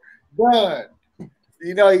over. Done.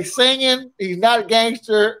 He's singing. He's not a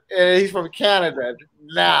gangster. And he's from Canada.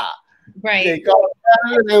 Nah. Right. They called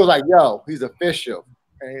Canada. They was like, yo, he's official.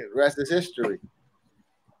 And the rest is history.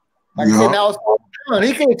 Like I said, that was fun.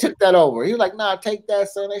 He could have took that over. He was like, nah, take that,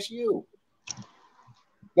 son. That's you.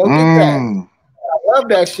 Go get that. I love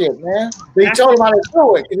that shit, man. But he told him how to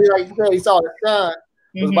do it. He saw his son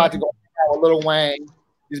was about to go out with Lil Wayne,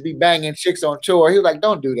 just be banging chicks on tour. He was like,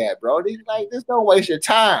 don't do that, bro. He's like, just don't waste your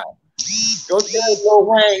time. Go tell Lil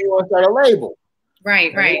Wayne you want to start a label.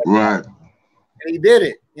 Right. And he did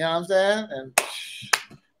it. You know what I'm saying? And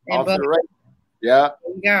off to the race. Yeah.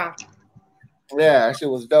 There you go. Yeah, that shit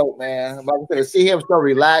was dope, man. Like I said, to see him so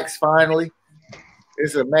relaxed finally,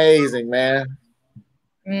 it's amazing, man.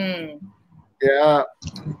 Yeah.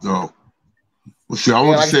 So, well, see, I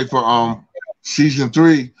want to say for season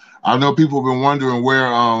 3, I know people have been wondering where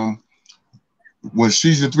when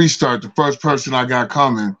season 3 starts, the first person I got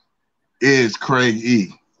coming is Craig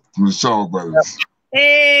E. from the Soul Brothers.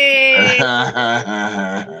 Hey.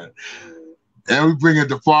 And we bring it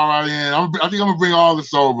to Far in. I think I'm gonna bring all the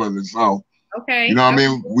Soul Brothers. So okay, you know what I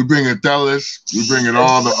mean? We bring in Thellis, we bring in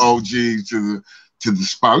all the OGs to the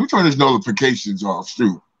spot. We turn his notifications off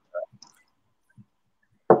too.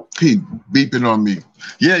 Pete beeping on me.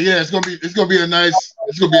 Yeah, it's gonna be a nice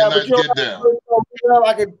get down.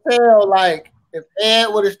 I can tell, like, if Ed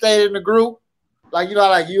would have stayed in the group, like, you know,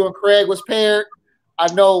 like you and Craig was paired,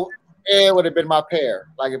 I know Ed would have been my pair.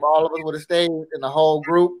 Like, if all of us would have stayed in the whole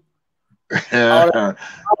group, I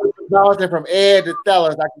was bouncing from Ed to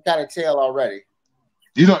Thellis. I can kind of tell already.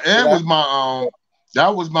 You know, Ed was my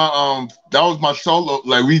that was my solo.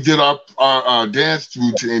 Like, we did our dance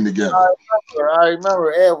routine together. I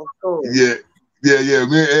remember Ed was cool. Yeah. Me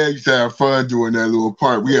and Ed used to have fun doing that little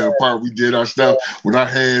part. We had a part, we did our stuff with our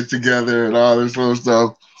hands together and all this little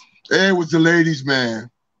stuff. Ed was the ladies' man.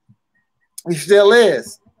 He still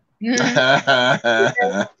is. He was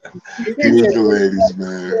the ladies'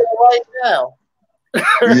 man. Right now.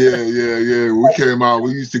 Yeah. We came out,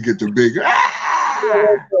 we used to get the big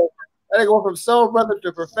They go from soul brother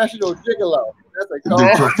to professional gigolo. That's a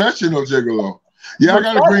the professional gigolo. Yeah, I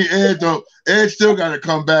gotta bring Ed though. Ed still gotta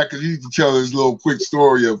come back because he used to tell his little quick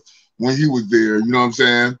story of when he was there. You know what I'm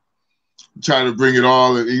saying? Try to bring it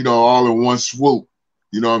all, you know, all in one swoop.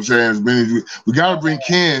 You know what I'm saying? As many as we gotta bring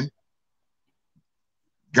Ken.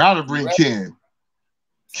 Gotta bring Ken.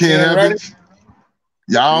 Ken Evans.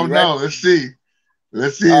 Y'all don't know. Let's see.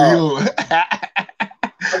 Let's see if he'll.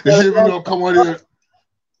 Let's see if he'll come on here.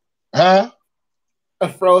 Huh?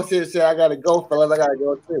 Aphro said, I gotta go, fellas. I gotta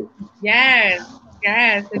go too. Yes.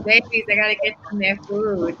 The babies, they gotta get some their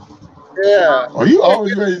food. Yeah. Are you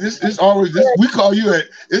always ready? It's always this. We call you at.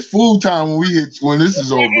 It's food time when this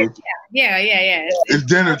is over. Yeah. It's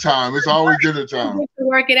dinner time. It's always dinner time. We seem to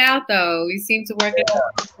work it out though. We seem to work it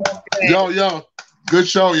out. Yo, good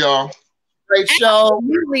show, y'all. Great show.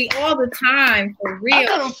 Usually all the time, for real. I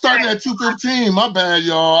got them starting at 2:15. My bad,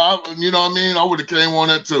 y'all. You know what I mean? I would have came on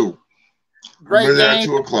at 2. Great game. At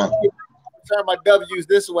 2 o'clock. Turn my W's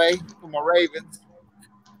this way for my Ravens.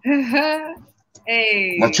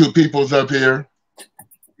 Hey. My 2 peoples up here.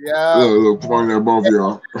 Yeah. Little point at both of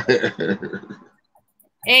y'all.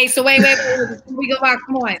 Hey, so wait. Before we go back,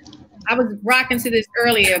 come on. I was rocking to this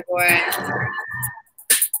earlier, boy.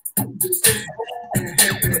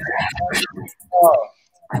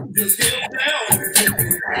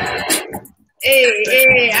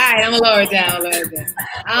 Hey, all right, I'm gonna lower it down.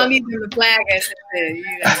 I don't need them to flag us. You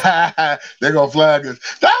know. They're gonna flag us.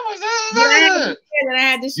 That was it.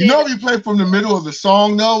 You know, if you play from the middle of the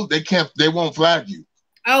song, though, they won't flag you.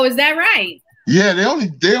 Oh, is that right? Yeah, they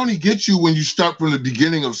only get you when you start from the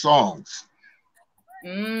beginning of songs.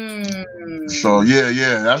 So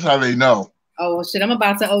yeah, that's how they know. Oh well, shit! I'm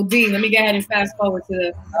about to OD. Let me go ahead and fast forward to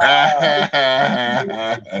the.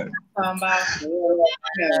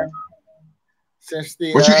 Since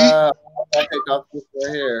the what you eat? I'll take off this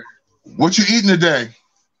right here. What you eating today?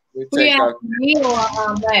 Me or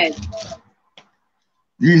veg?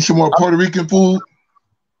 You eating some more Puerto Rican food?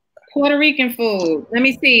 Puerto Rican food. Let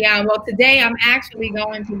me see. Well, today I'm actually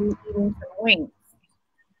going to be eating some wings.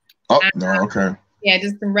 Oh no, okay. Yeah,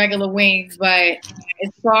 just some regular wings. But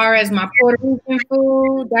as far as my Puerto Rican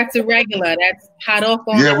food, that's irregular. That's arroz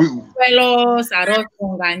con pollos, arroz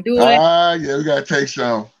con gandules. Yeah, we gotta take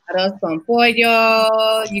some. Arroz con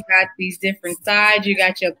pollo. You got these different sides. You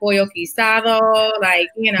got your pollo guisado, like,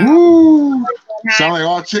 you know. Ooh. Sound like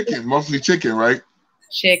all chicken, mostly chicken, right?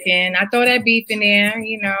 Chicken. I throw that beef in there,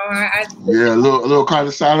 you know. Yeah, a little carne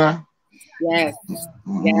asada. Yes.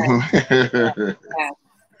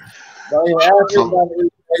 You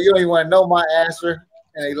don't even want to know my answer,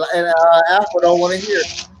 and Aphro don't want to hear.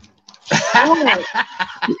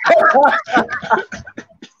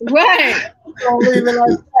 What? Don't leave it like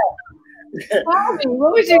that.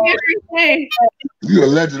 What was you going to say? You a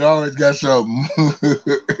legend, always got something.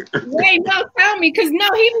 Wait, no, tell me, because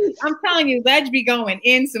I'm telling you, Ledge be going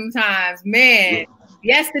in sometimes, man.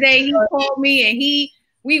 Yesterday he called me and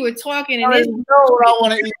we were talking, and I know what I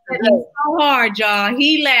want to eat today. So hard, y'all.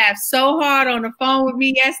 He laughed so hard on the phone with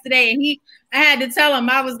me yesterday, and I had to tell him,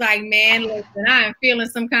 I was like, man, listen, I am feeling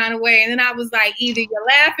some kind of way. And then I was like, either you're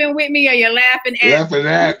laughing with me or you're laughing at me. Laughing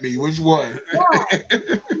at me. Which one?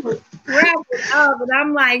 And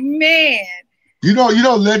I'm like, man. You know,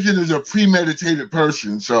 Legend is a premeditated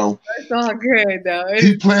person, so it's all good though.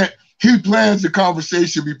 He plans the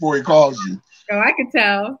conversation before he calls you. Oh, I can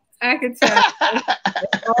tell. It's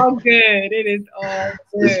all good. It is all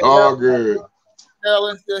good. It's all good.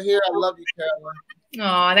 Carolyn's still here. I love you, Carolyn.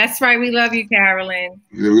 Oh, that's right. We love you, Carolyn.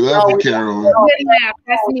 Yeah, we love you, Carolyn. Good laugh.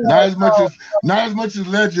 That's me. Not as much as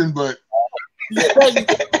Legend, but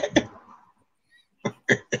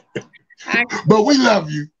but we love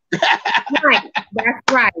you. Right.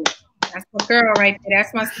 That's right. That's my girl right there.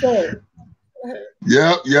 That's my soul.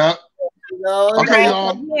 Yep. You know, Okay,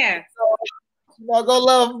 y'all. Yeah. You know, go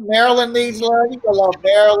love Maryland needs love. You go love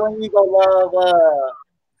Maryland. You go love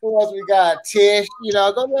who else we got? Tish. You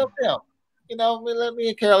know, go love them. You know, let me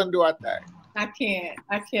and Carolyn do our thing. I can't.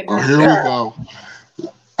 Oh, here we go.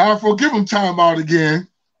 Aphro, give him time out again.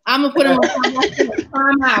 I'm gonna put him on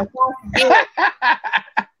time out.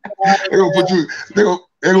 They're gonna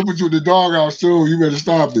put you in the doghouse too. You better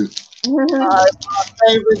stop it. My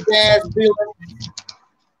favorite dance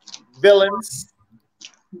villains.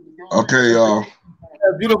 Okay, y'all.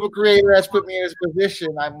 A beautiful creator has put me in this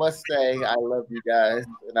position. I must say, I love you guys,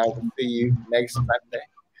 and I will see you next Sunday.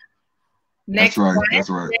 Next That's right. what? That's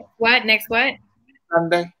right. Next what?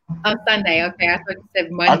 Sunday. Oh, Sunday. Okay, I thought you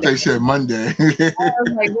said Monday. I thought you said Monday. I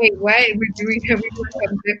was like, wait, what? We do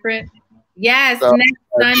something different? Yes, next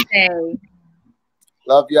Sunday.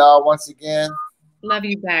 Love y'all once again. Love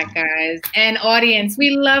you back, guys. And audience,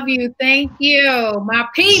 we love you. Thank you. My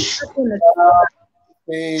peace.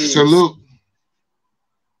 Peace. Salute.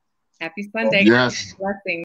 Happy Sunday. Yes. Blessings.